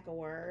to attack a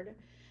word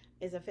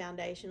is a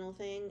foundational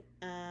thing.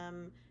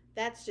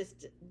 That's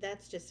just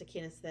a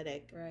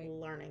kinesthetic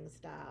learning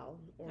style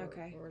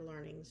or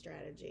learning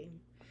strategy.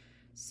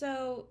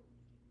 So,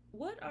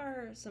 what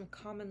are some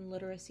common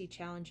literacy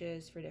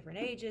challenges for different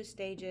ages,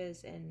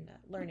 stages, and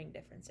learning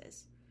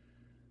differences?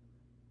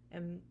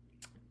 And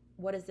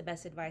what is the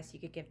best advice you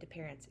could give to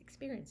parents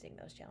experiencing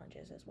those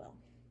challenges as well?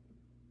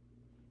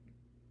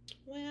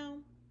 Well,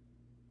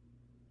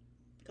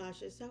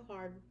 gosh, it's so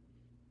hard.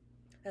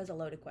 That was a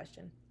loaded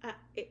question.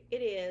 It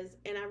is,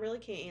 and I really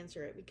can't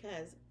answer it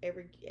because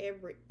every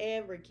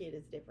kid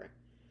is different.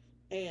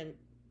 And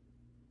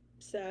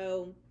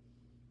so,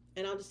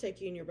 and I'll just take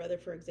you and your brother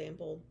for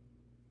example.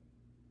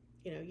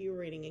 You know, you were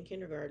reading in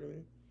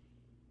kindergarten.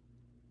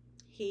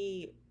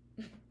 He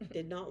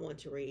did not want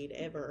to read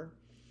ever.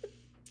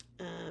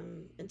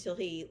 Until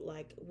he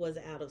was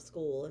out of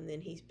school, and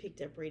then he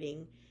picked up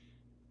reading.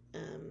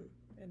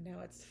 And now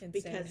it's insane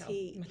because how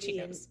he much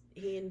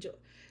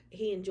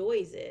he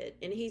enjoys it,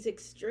 and he's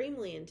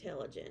extremely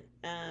intelligent,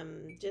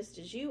 just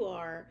as you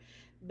are.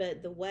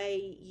 But the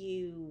way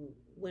you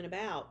went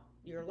about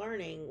your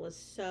learning was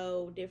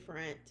so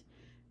different,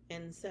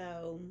 and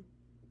so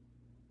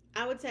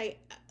I would say,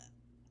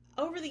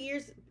 over the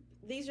years,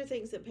 these are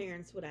things that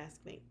parents would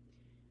ask me.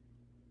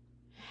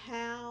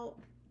 How,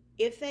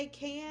 if they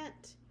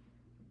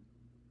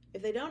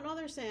don't know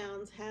their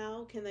sounds,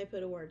 how can they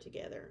put a word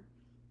together?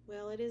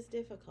 Well, it is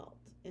difficult.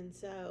 And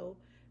so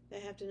they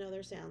have to know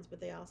their sounds,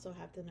 but they also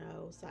have to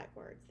know sight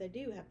words. They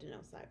do have to know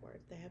sight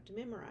words. They have to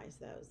memorize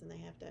those, and they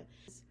have to.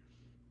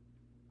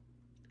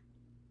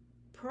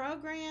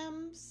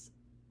 Programs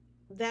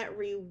that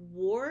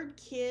reward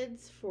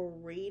kids for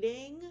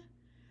reading,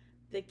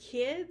 the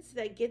kids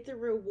that get the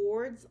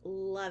rewards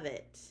love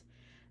it.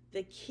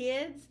 The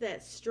kids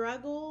that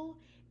struggle,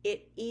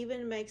 it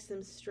even makes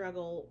them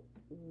struggle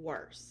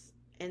worse.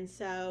 And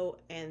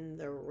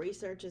the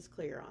research is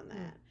clear on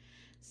that.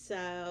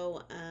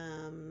 So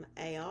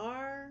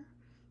AR,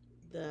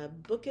 the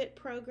Book It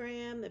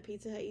program that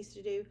Pizza Hut used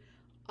to do,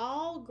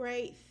 all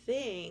great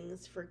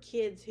things for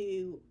kids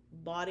who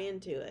bought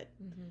into it.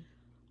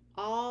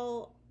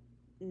 All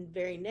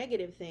very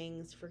negative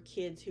things for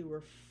kids who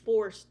were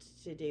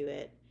forced to do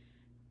it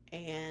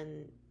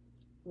and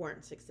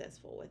weren't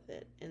successful with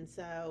it. And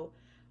so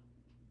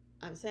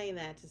I'm saying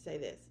that to say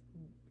this.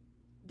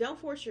 Don't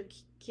force your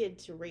kid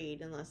to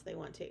read unless they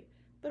want to.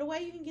 But a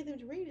way you can get them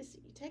to read is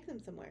you take them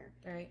somewhere.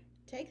 Right.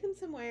 Take them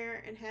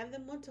somewhere and have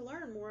them want to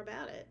learn more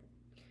about it.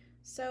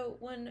 So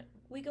when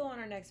we go on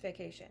our next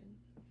vacation,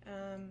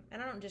 and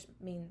I don't just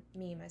mean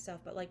me, myself,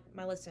 but like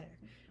my listener,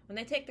 when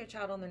they take their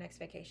child on their next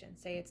vacation,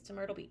 say it's to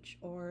Myrtle Beach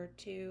or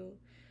to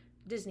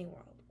Disney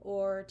World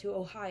or to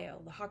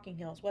Ohio, the Hocking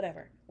Hills,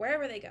 whatever,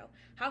 wherever they go,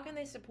 how can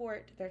they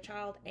support their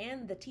child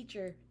and the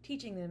teacher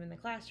teaching them in the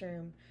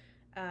classroom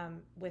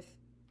with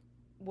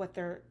what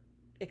they're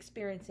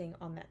experiencing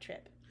on that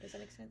trip? Does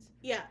that make sense?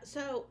 Yeah.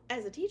 So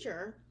as a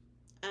teacher,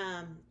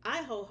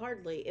 I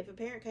wholeheartedly, if a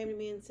parent came to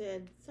me and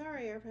said,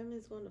 sorry, our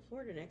family's going to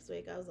Florida next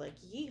week, I was like,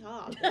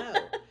 yeehaw, no.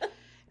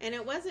 And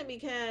it wasn't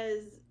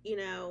because,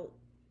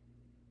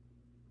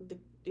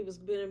 it was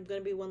going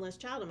to be one less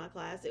child in my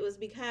class. It was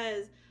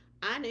because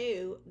I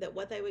knew that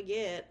what they would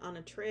get on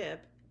a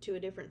trip to a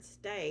different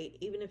state,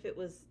 even if it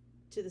was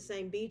to the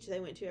same beach they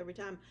went to every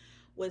time,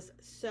 was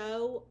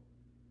so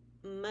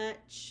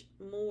much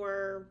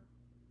more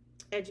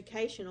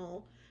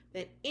educational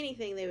than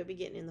anything they would be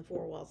getting in the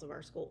four walls of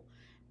our school.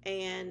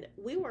 And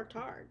we worked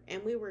hard,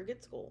 and we were a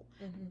good school.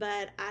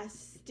 But I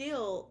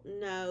still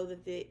know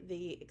that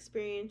the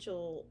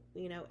experiential,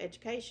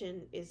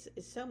 education is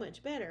so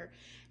much better.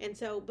 And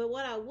so, but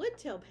what I would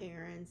tell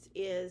parents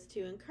is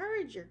to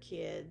encourage your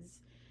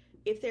kids,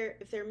 if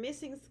they're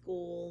missing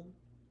school,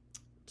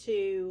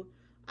 to,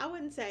 I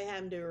wouldn't say have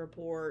them do a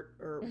report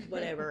or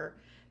whatever,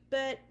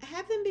 but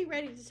have them be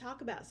ready to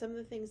talk about some of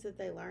the things that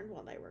they learned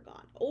while they were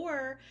gone,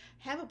 or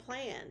have a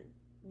plan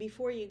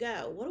before you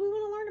go. What do we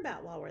want to learn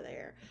about while we're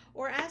there?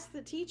 Or ask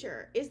the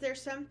teacher, is there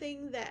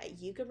something that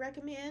you could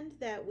recommend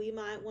that we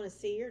might want to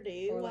see or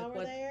do while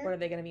we're there? What are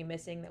they going to be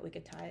missing that we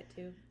could tie it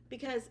to?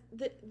 Because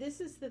this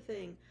is the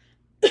thing.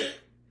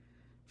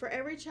 For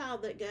every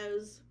child that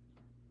goes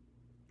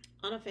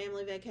on a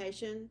family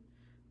vacation,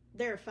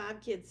 there are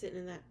 5 kids sitting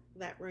in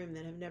that room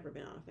that have never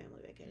been on a family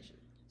vacation.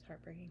 It's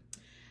heartbreaking.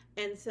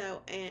 And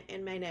so,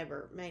 and may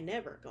never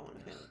go on a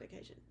family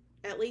vacation.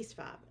 At least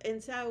 5.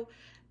 And so,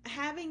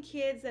 having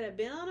kids that have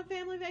been on a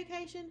family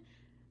vacation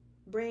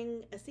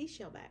bring a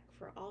seashell back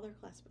for all their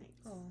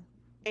classmates. Oh.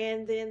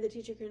 And then the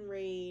teacher can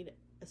read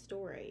a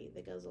story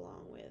that goes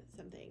along with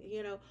something,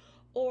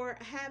 or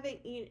having,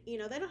 they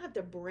don't have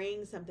to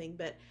bring something,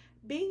 but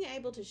being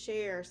able to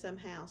share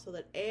somehow so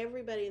that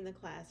everybody in the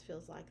class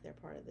feels like they're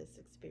part of this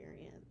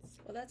experience.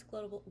 Well, that's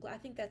global. I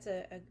think that's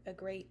a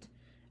great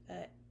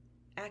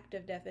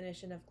active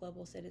definition of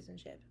global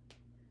citizenship.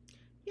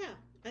 Yeah,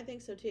 I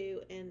think so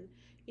too. And,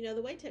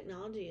 the way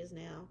technology is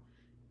now,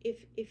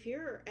 if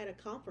you're at a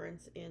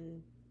conference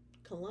in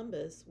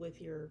Columbus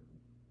with your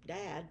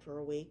dad for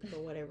a week for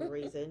whatever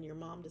reason, your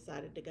mom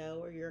decided to go,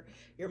 or your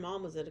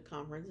mom was at a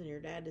conference and your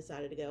dad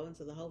decided to go, and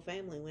so the whole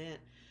family went.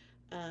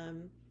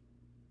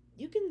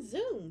 You can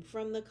Zoom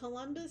from the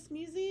Columbus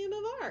Museum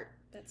of Art.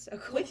 That's so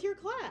cool. With your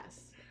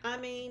class. I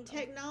mean,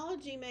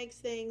 technology makes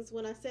things.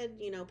 When I said,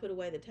 put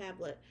away the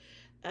tablet,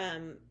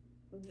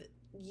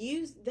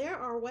 there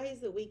are ways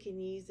that we can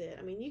use it.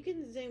 I mean, you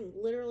can Zoom.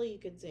 Literally, you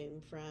could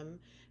Zoom from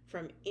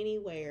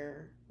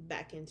anywhere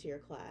back into your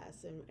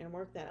class and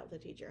work that out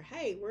with the teacher.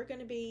 Hey, we're going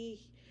to be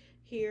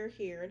here,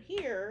 here, and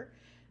here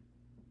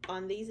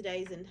on these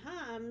days and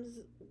times.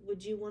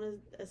 Would you want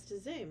us to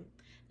Zoom?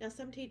 Now,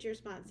 some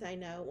teachers might say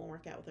no, it won't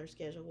work out with their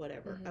schedule,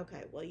 whatever. Mm-hmm.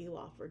 Okay, well, you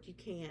offered. You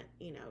can't,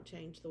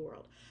 change the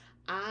world.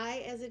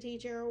 I, as a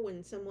teacher,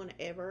 when someone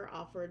ever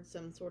offered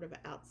some sort of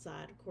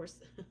outside, of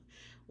course,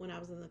 when I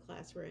was in the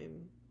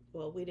classroom,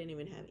 well, we didn't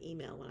even have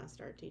email when I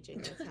started teaching.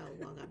 That's how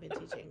long I've been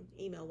teaching.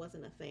 Email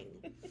wasn't a thing.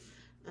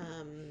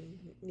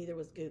 Neither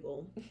was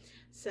Google.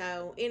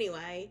 So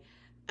anyway,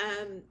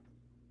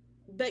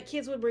 but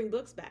kids would bring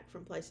books back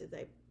from places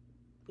they,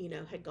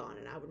 had gone,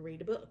 and I would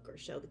read a book or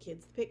show the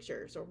kids the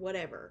pictures or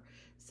whatever.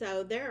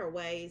 So there are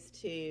ways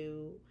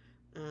to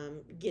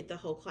get the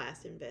whole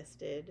class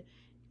invested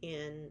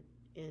in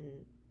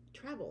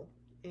travel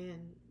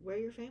and where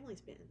your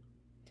family's been.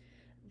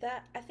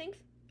 That, I think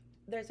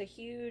there's a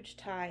huge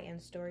tie in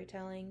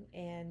storytelling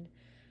and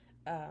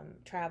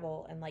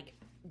travel, and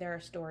there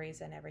are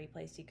stories in every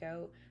place you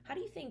go. How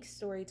do you think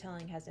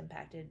storytelling has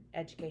impacted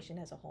education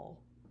as a whole?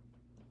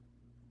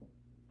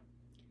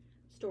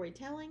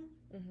 Storytelling?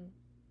 Mm-hmm.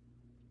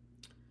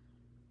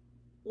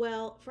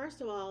 Well,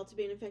 first of all, to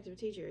be an effective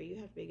teacher, you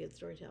have to be a good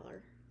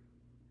storyteller,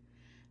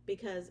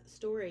 because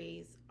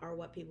stories are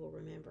what people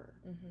remember.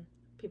 Mm-hmm.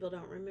 People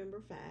don't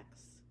remember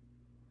facts.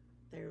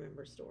 They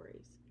remember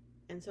stories.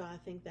 And so I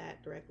think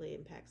that directly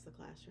impacts the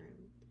classroom.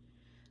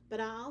 But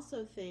I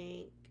also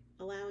think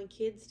allowing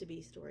kids to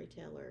be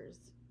storytellers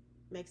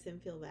makes them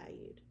feel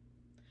valued.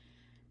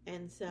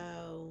 And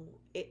so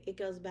it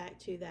goes back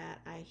to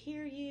that, I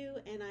hear you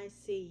and I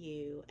see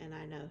you and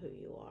I know who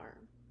you are.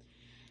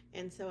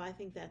 And so I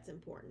think that's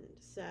important.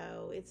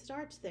 So it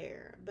starts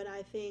there. But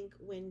I think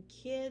when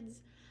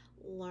kids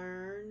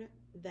learn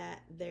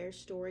that their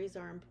stories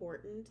are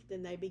important,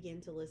 then they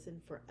begin to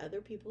listen for other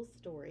people's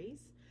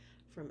stories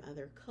from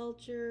other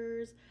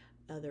cultures,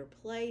 other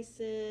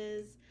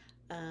places.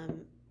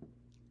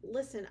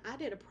 Listen, I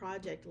did a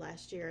project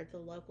last year at the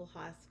local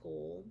high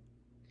school,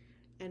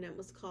 and it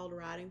was called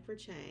Writing for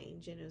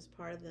Change, and it was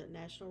part of the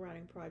National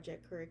Writing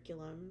Project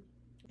curriculum.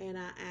 And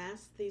I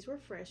asked, these were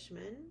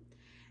freshmen,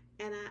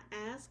 and I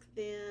asked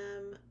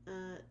them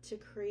to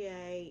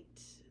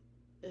create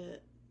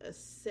a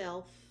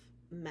self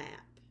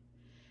map.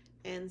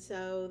 And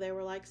so there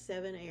were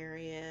 7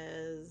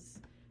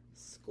 areas: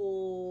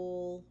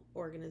 school,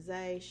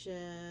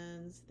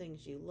 organizations,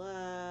 things you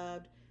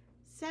loved.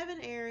 7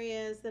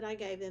 areas that I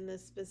gave them that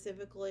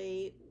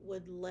specifically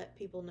would let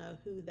people know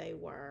who they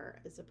were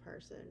as a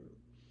person.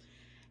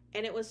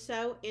 And it was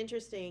so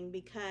interesting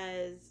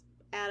because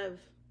out of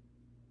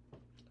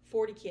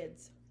 40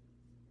 kids,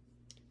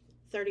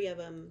 30 of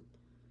them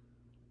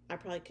I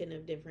probably couldn't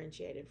have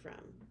differentiated from,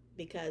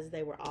 because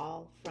they were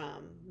all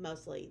from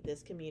mostly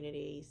this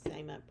community,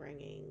 same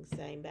upbringing,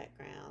 same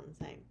background,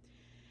 same.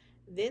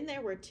 Then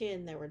there were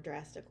 10 that were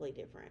drastically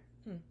different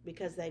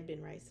because they'd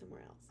been raised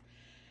somewhere else.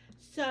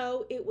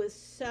 So it was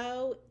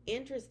so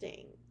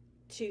interesting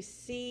to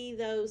see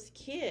those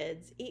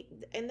kids,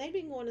 and they'd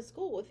been going to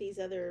school with these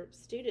other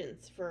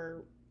students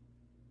for,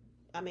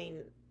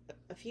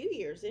 a few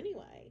years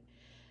anyway,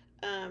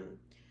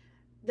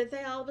 that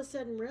they all of a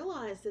sudden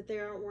realized that they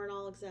weren't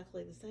all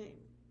exactly the same.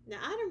 Now,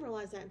 I didn't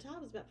realize that until I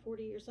was about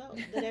 40 years old,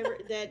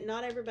 that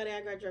not everybody I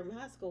graduated from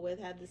high school with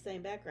had the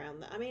same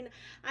background.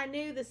 I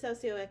knew the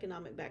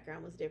socioeconomic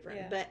background was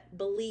different, but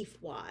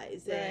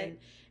belief-wise, right,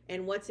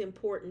 and what's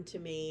important to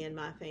me and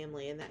my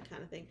family and that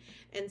kind of thing.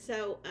 And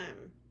so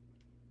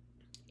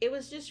it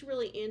was just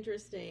really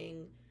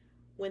interesting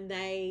when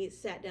they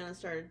sat down and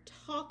started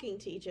talking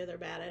to each other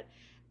about it.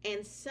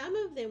 And some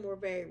of them were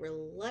very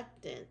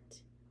reluctant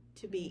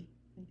to be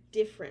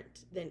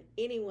different than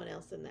anyone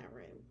else in that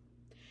room.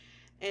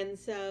 And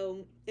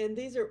so, and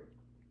these are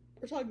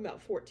We're talking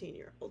about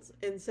 14-year-olds.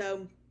 And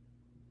so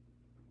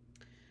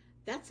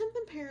that's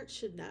something parents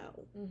should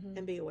know Mm-hmm.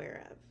 and be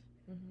aware of.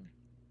 Mm-hmm.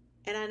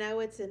 And I know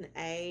it's an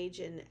age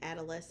and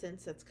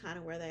adolescence, that's kind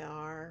of where they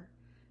are,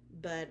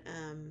 but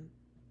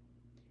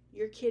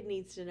your kid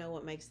needs to know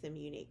what makes them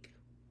unique.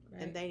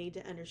 Right. And they need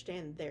to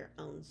understand their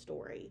own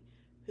story.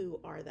 Who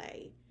are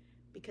they?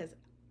 Because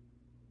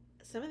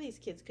some of these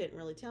kids couldn't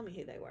really tell me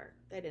who they were.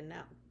 They didn't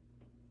know.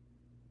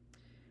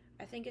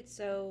 I think it's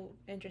so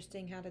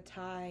interesting how to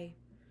tie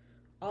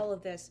all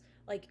of this.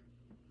 Like,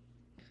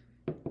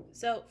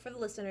 so for the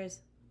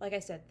listeners, like I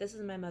said, this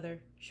is my mother.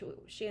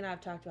 She and I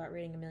have talked about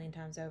reading a million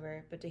times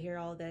over, but to hear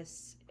all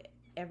this,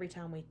 every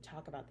time we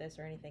talk about this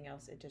or anything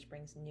else, it just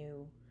brings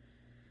new,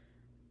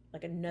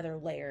 like another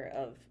layer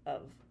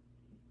of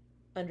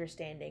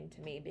understanding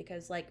to me,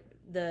 because like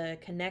the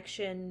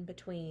connection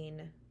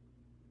between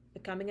the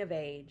coming of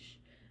age,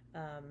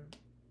 um,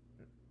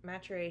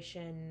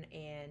 maturation,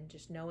 and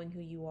just knowing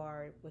who you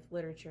are with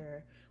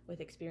literature,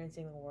 with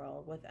experiencing the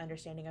world, with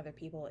understanding other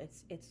people,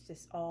 it's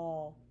just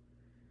all,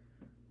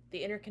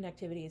 the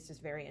interconnectivity is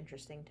just very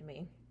interesting to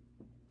me.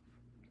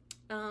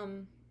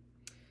 Um,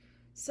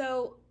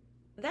 so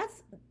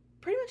that's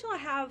pretty much all I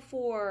have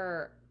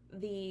for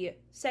the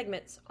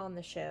segments on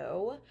the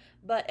show.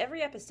 But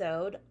every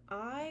episode,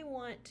 I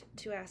want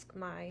to ask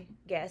my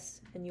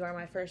guests, and you are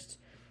my first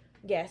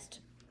guest,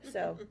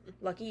 so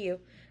lucky you.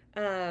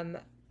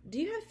 Do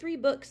you have 3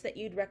 books that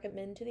you'd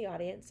recommend to the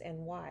audience,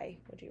 and why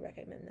would you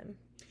recommend them?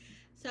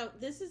 So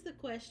this is the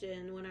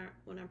question when I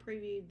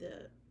previewed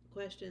the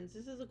questions.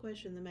 This is a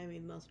question that made me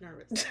the most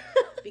nervous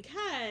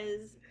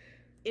because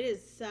it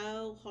is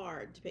so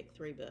hard to pick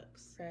 3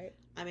 books. Right.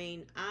 I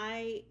mean,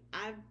 I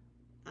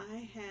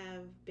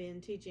have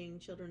been teaching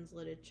children's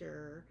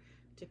literature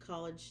to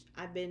college.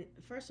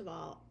 First of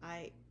all,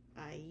 I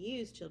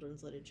use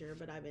children's literature,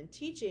 but I've been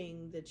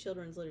teaching the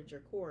children's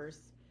literature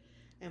course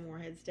at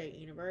Morehead State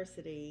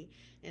University,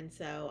 and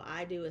so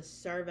I do a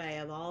survey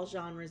of all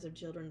genres of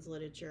children's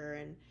literature,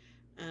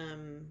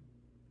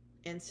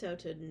 and so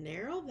to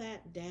narrow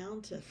that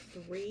down to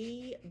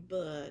 3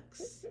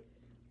 books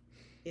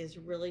is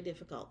really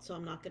difficult. So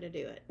I'm not going to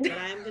do it, but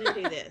I am going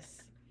to do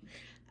this.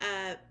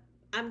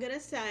 I'm going to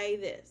say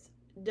this.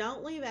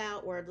 Don't leave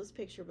out wordless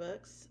picture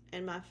books.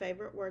 And my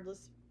favorite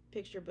wordless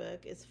picture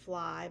book is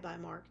Fly by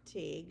Mark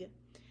Teague.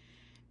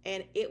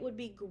 And it would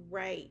be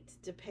great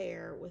to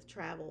pair with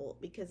travel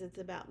because it's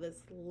about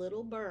this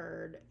little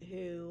bird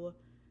who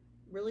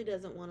really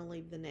doesn't want to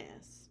leave the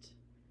nest.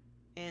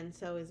 And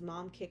so his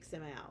mom kicks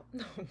him out.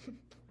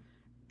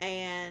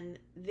 And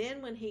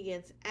then when he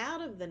gets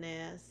out of the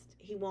nest,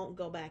 he won't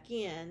go back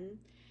in.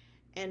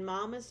 And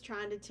mom is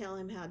trying to tell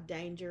him how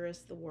dangerous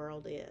the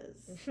world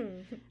is.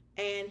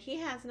 And he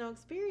has no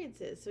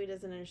experiences, so he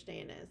doesn't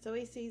understand it. So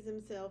he sees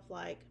himself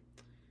like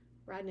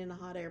riding in a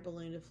hot air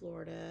balloon to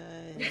Florida,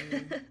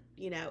 and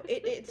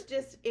it's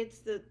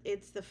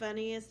the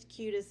funniest,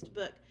 cutest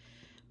book.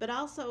 But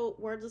also,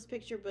 wordless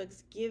picture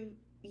books give,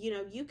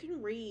 you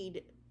can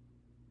read,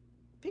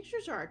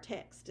 pictures are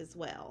text as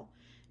well.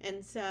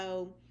 And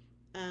so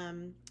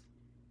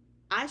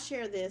I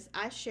share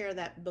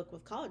that book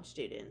with college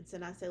students,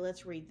 and I say,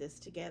 let's read this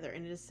together.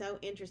 And it is so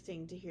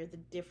interesting to hear the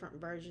different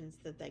versions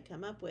that they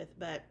come up with,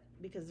 but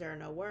because there are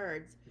no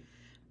words.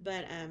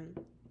 But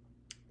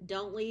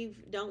don't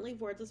leave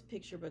wordless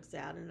picture books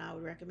out, and I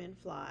would recommend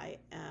Fly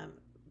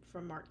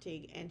from Mark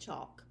Teague, and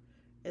Chalk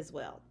as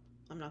well.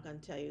 I'm not going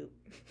to tell you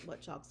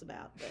what Chalk's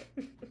about,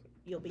 but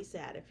you'll be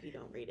sad if you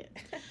don't read it.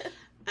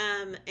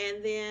 And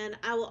then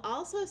I will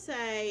also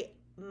say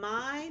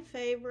my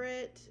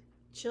favorite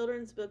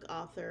children's book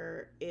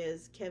author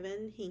is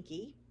Kevin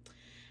Hincke,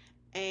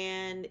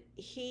 and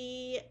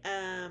he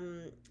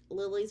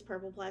Lily's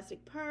Purple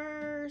Plastic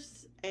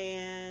Purse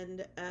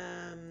and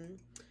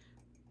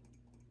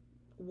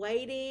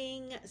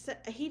Waiting. So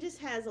he just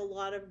has a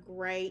lot of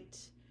great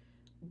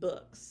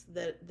books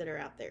that are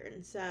out there,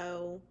 and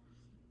so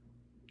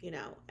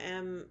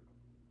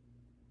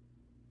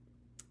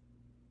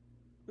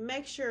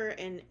make sure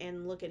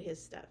and look at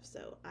his stuff.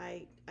 So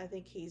I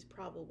think he's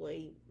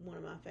probably one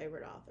of my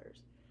favorite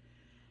authors.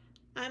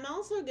 I'm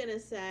also gonna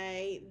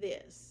say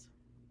this,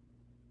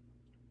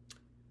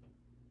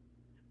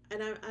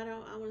 and I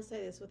want to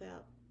say this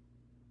without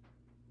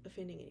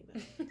offending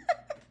anybody.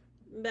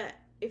 But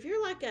if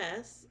you're like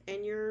us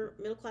and you're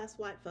middle class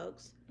white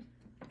folks,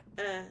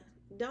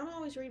 don't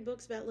always read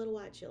books about little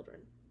white children.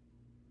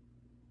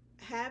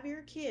 Have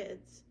your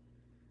kids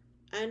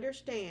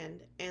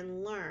understand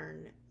and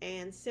learn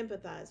and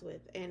sympathize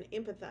with and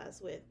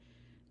empathize with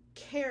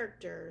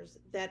characters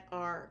that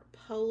are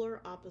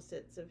polar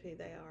opposites of who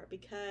they are,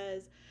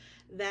 because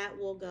that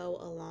will go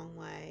a long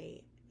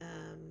way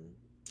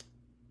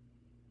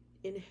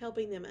in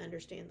helping them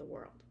understand the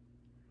world.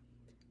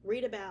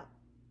 Read about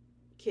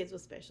kids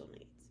with special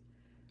needs.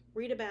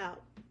 Read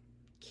about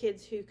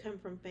kids who come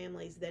from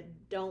families that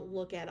don't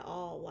look at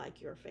all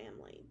like your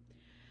family.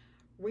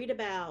 Read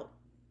about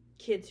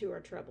kids who are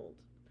troubled.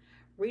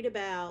 Read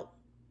about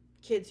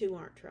kids who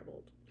aren't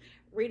troubled.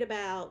 Read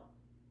about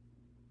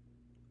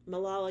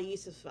Malala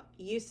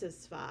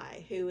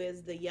Yousafzai, who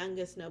is the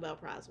youngest Nobel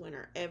Prize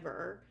winner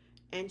ever,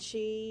 and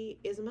she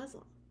is a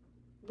Muslim.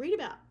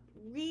 Read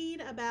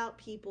about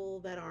people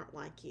that aren't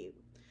like you,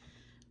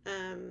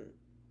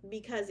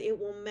 because it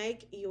will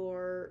make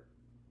your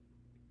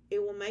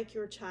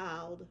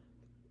child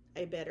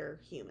a better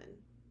human.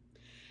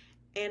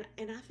 And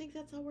I think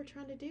that's all we're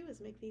trying to do,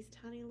 is make these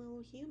tiny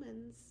little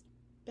humans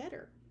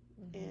better,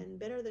 and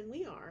better than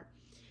we are.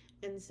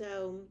 And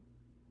so,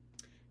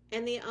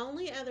 and the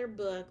only other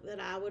book that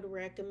I would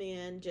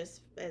recommend,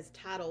 just as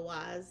title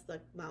wise,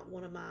 like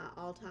one of my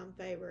all time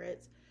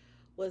favorites,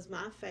 was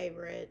my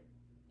favorite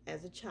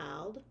as a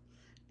child,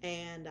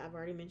 and I've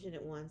already mentioned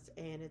it once,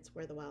 and it's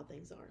Where the Wild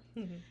Things Are.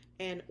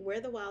 And Where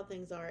the Wild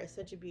Things Are is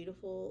such a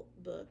beautiful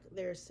book.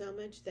 There's so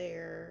much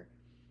there,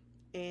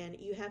 and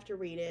you have to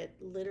read it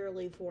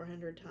literally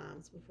 400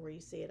 times before you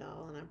see it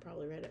all, and I've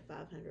probably read it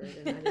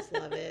 500, and I just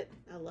love it.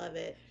 I love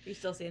it. You're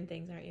still seeing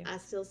things, aren't you? I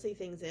still see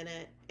things in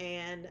it,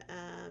 and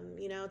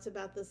it's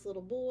about this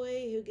little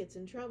boy who gets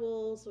in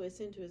trouble, so he's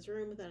sent to his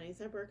room without any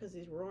supper because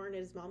he's roaring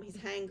at his mom. He's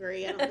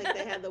hangry. I don't think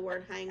they had the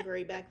word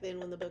hangry back then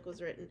when the book was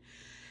written,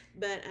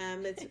 but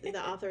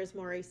the author is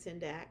Maurice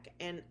Sendak,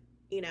 and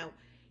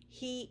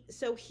he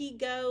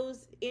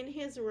goes in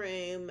his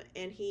room,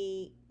 and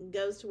he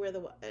goes to where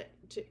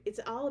it's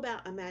all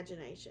about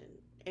imagination,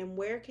 and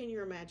where can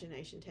your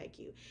imagination take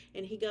you.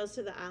 And he goes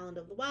to the island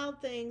of the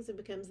wild things and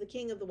becomes the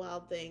king of the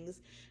wild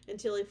things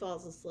until he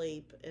falls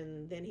asleep,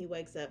 and then he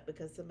wakes up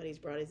because somebody's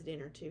brought his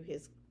dinner to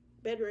his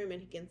bedroom and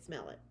he can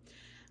smell it.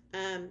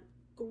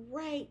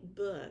 Great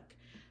book.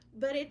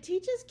 But it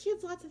teaches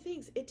kids lots of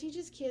things. It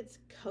teaches kids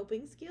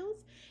coping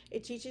skills.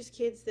 It teaches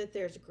kids that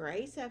there's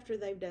grace after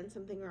they've done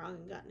something wrong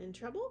and gotten in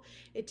trouble.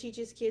 It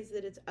teaches kids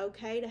that it's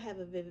okay to have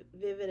a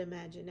vivid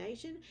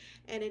imagination.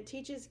 And it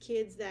teaches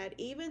kids that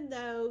even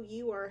though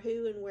you are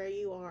who and where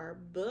you are,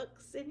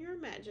 books and your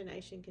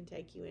imagination can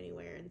take you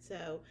anywhere. And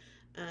so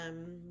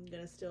I'm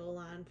going to steal a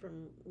line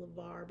from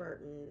LeVar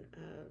Burton.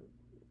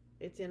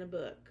 It's in a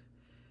book.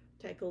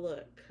 Take a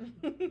look,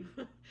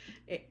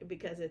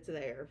 because it's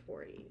there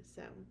for you.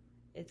 So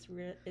it's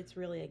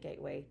really a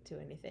gateway to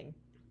anything.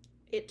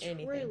 It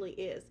truly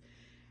is.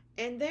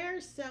 And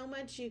there's so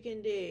much you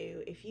can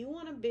do if you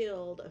want to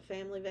build a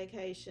family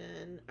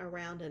vacation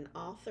around an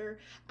author.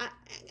 I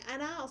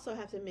also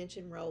have to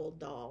mention Roald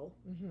Dahl.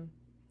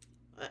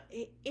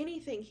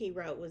 Anything he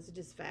wrote was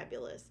just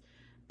fabulous.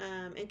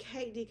 And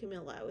Kate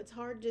DiCamillo. It's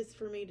hard just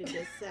for me to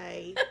just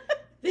say.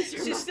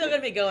 She's still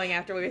going to be going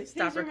after we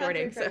stop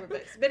recording. So.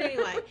 But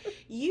anyway,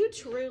 you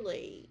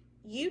truly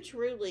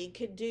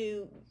could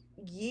do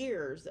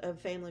years of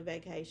family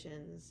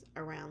vacations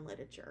around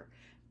literature,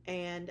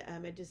 and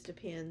it just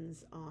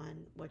depends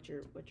on what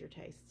your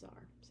tastes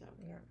are. So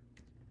yeah.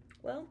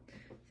 Well,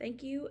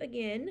 thank you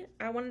again.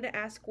 I wanted to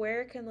ask,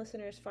 where can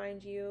listeners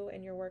find you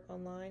and your work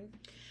online?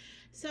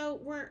 So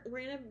we're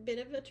in a bit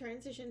of a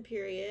transition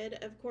period.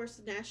 Of course,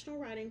 the National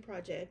Writing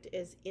Project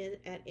is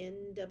at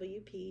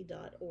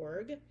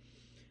nwp.org.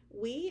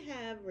 We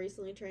have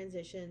recently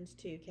transitioned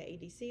to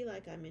KEDC,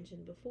 like I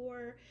mentioned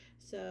before.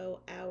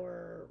 So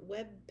our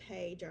web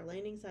page, our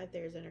landing site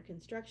there is under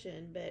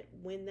construction, but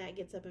when that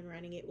gets up and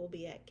running, it will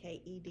be at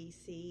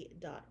kedc.org.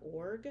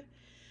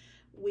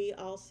 We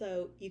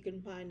also, you can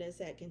find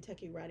us at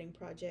Kentucky Writing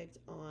Project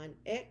on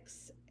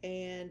X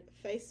and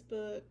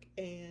Facebook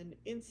and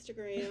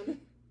Instagram.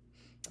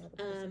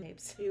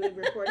 He would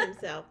record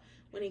himself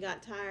when he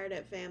got tired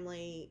at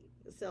family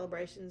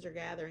celebrations or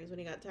gatherings. When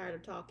he got tired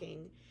of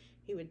talking,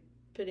 he would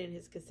put in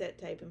his cassette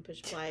tape and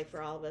push play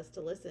for all of us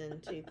to listen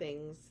to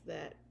things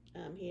that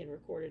he had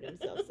recorded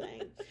himself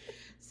saying.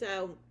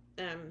 So,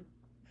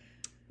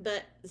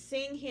 but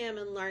seeing him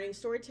and learning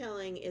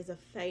storytelling is a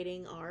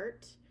fading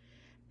art.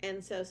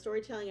 And so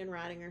storytelling and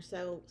writing are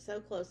so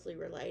closely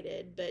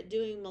related, but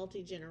doing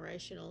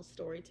multi-generational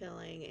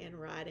storytelling and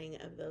writing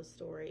of those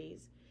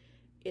stories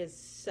is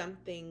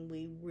something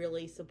we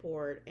really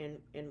support and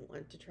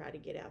want to try to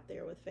get out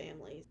there with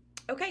families.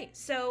 Okay,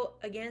 so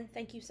again,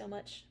 thank you so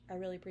much. I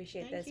really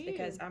appreciate this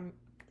because I'm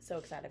so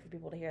excited for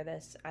people to hear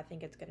this. I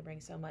think it's going to bring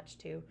so much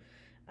to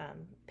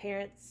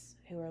parents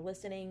who are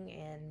listening,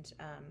 and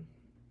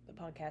the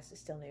podcast is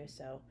still new,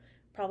 so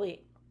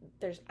probably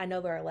I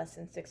know there are less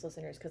than 6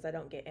 listeners because I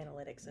don't get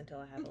analytics until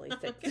I have at least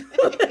 6.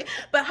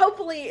 But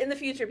hopefully in the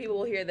future people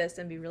will hear this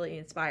and be really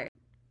inspired.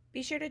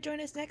 Be sure to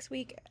join us next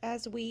week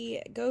as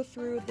we go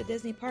through the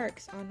Disney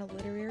parks on a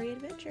literary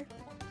adventure.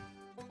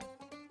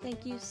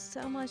 Thank you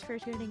so much for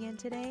tuning in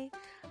today.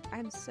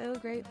 I'm so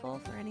grateful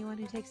for anyone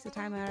who takes the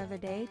time out of their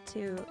day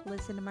to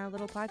listen to my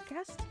little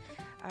podcast.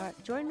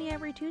 Join me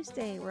every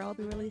Tuesday where I'll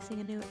be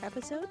releasing a new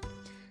episode.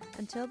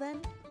 Until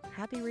then,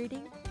 happy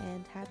reading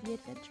and happy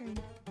adventuring.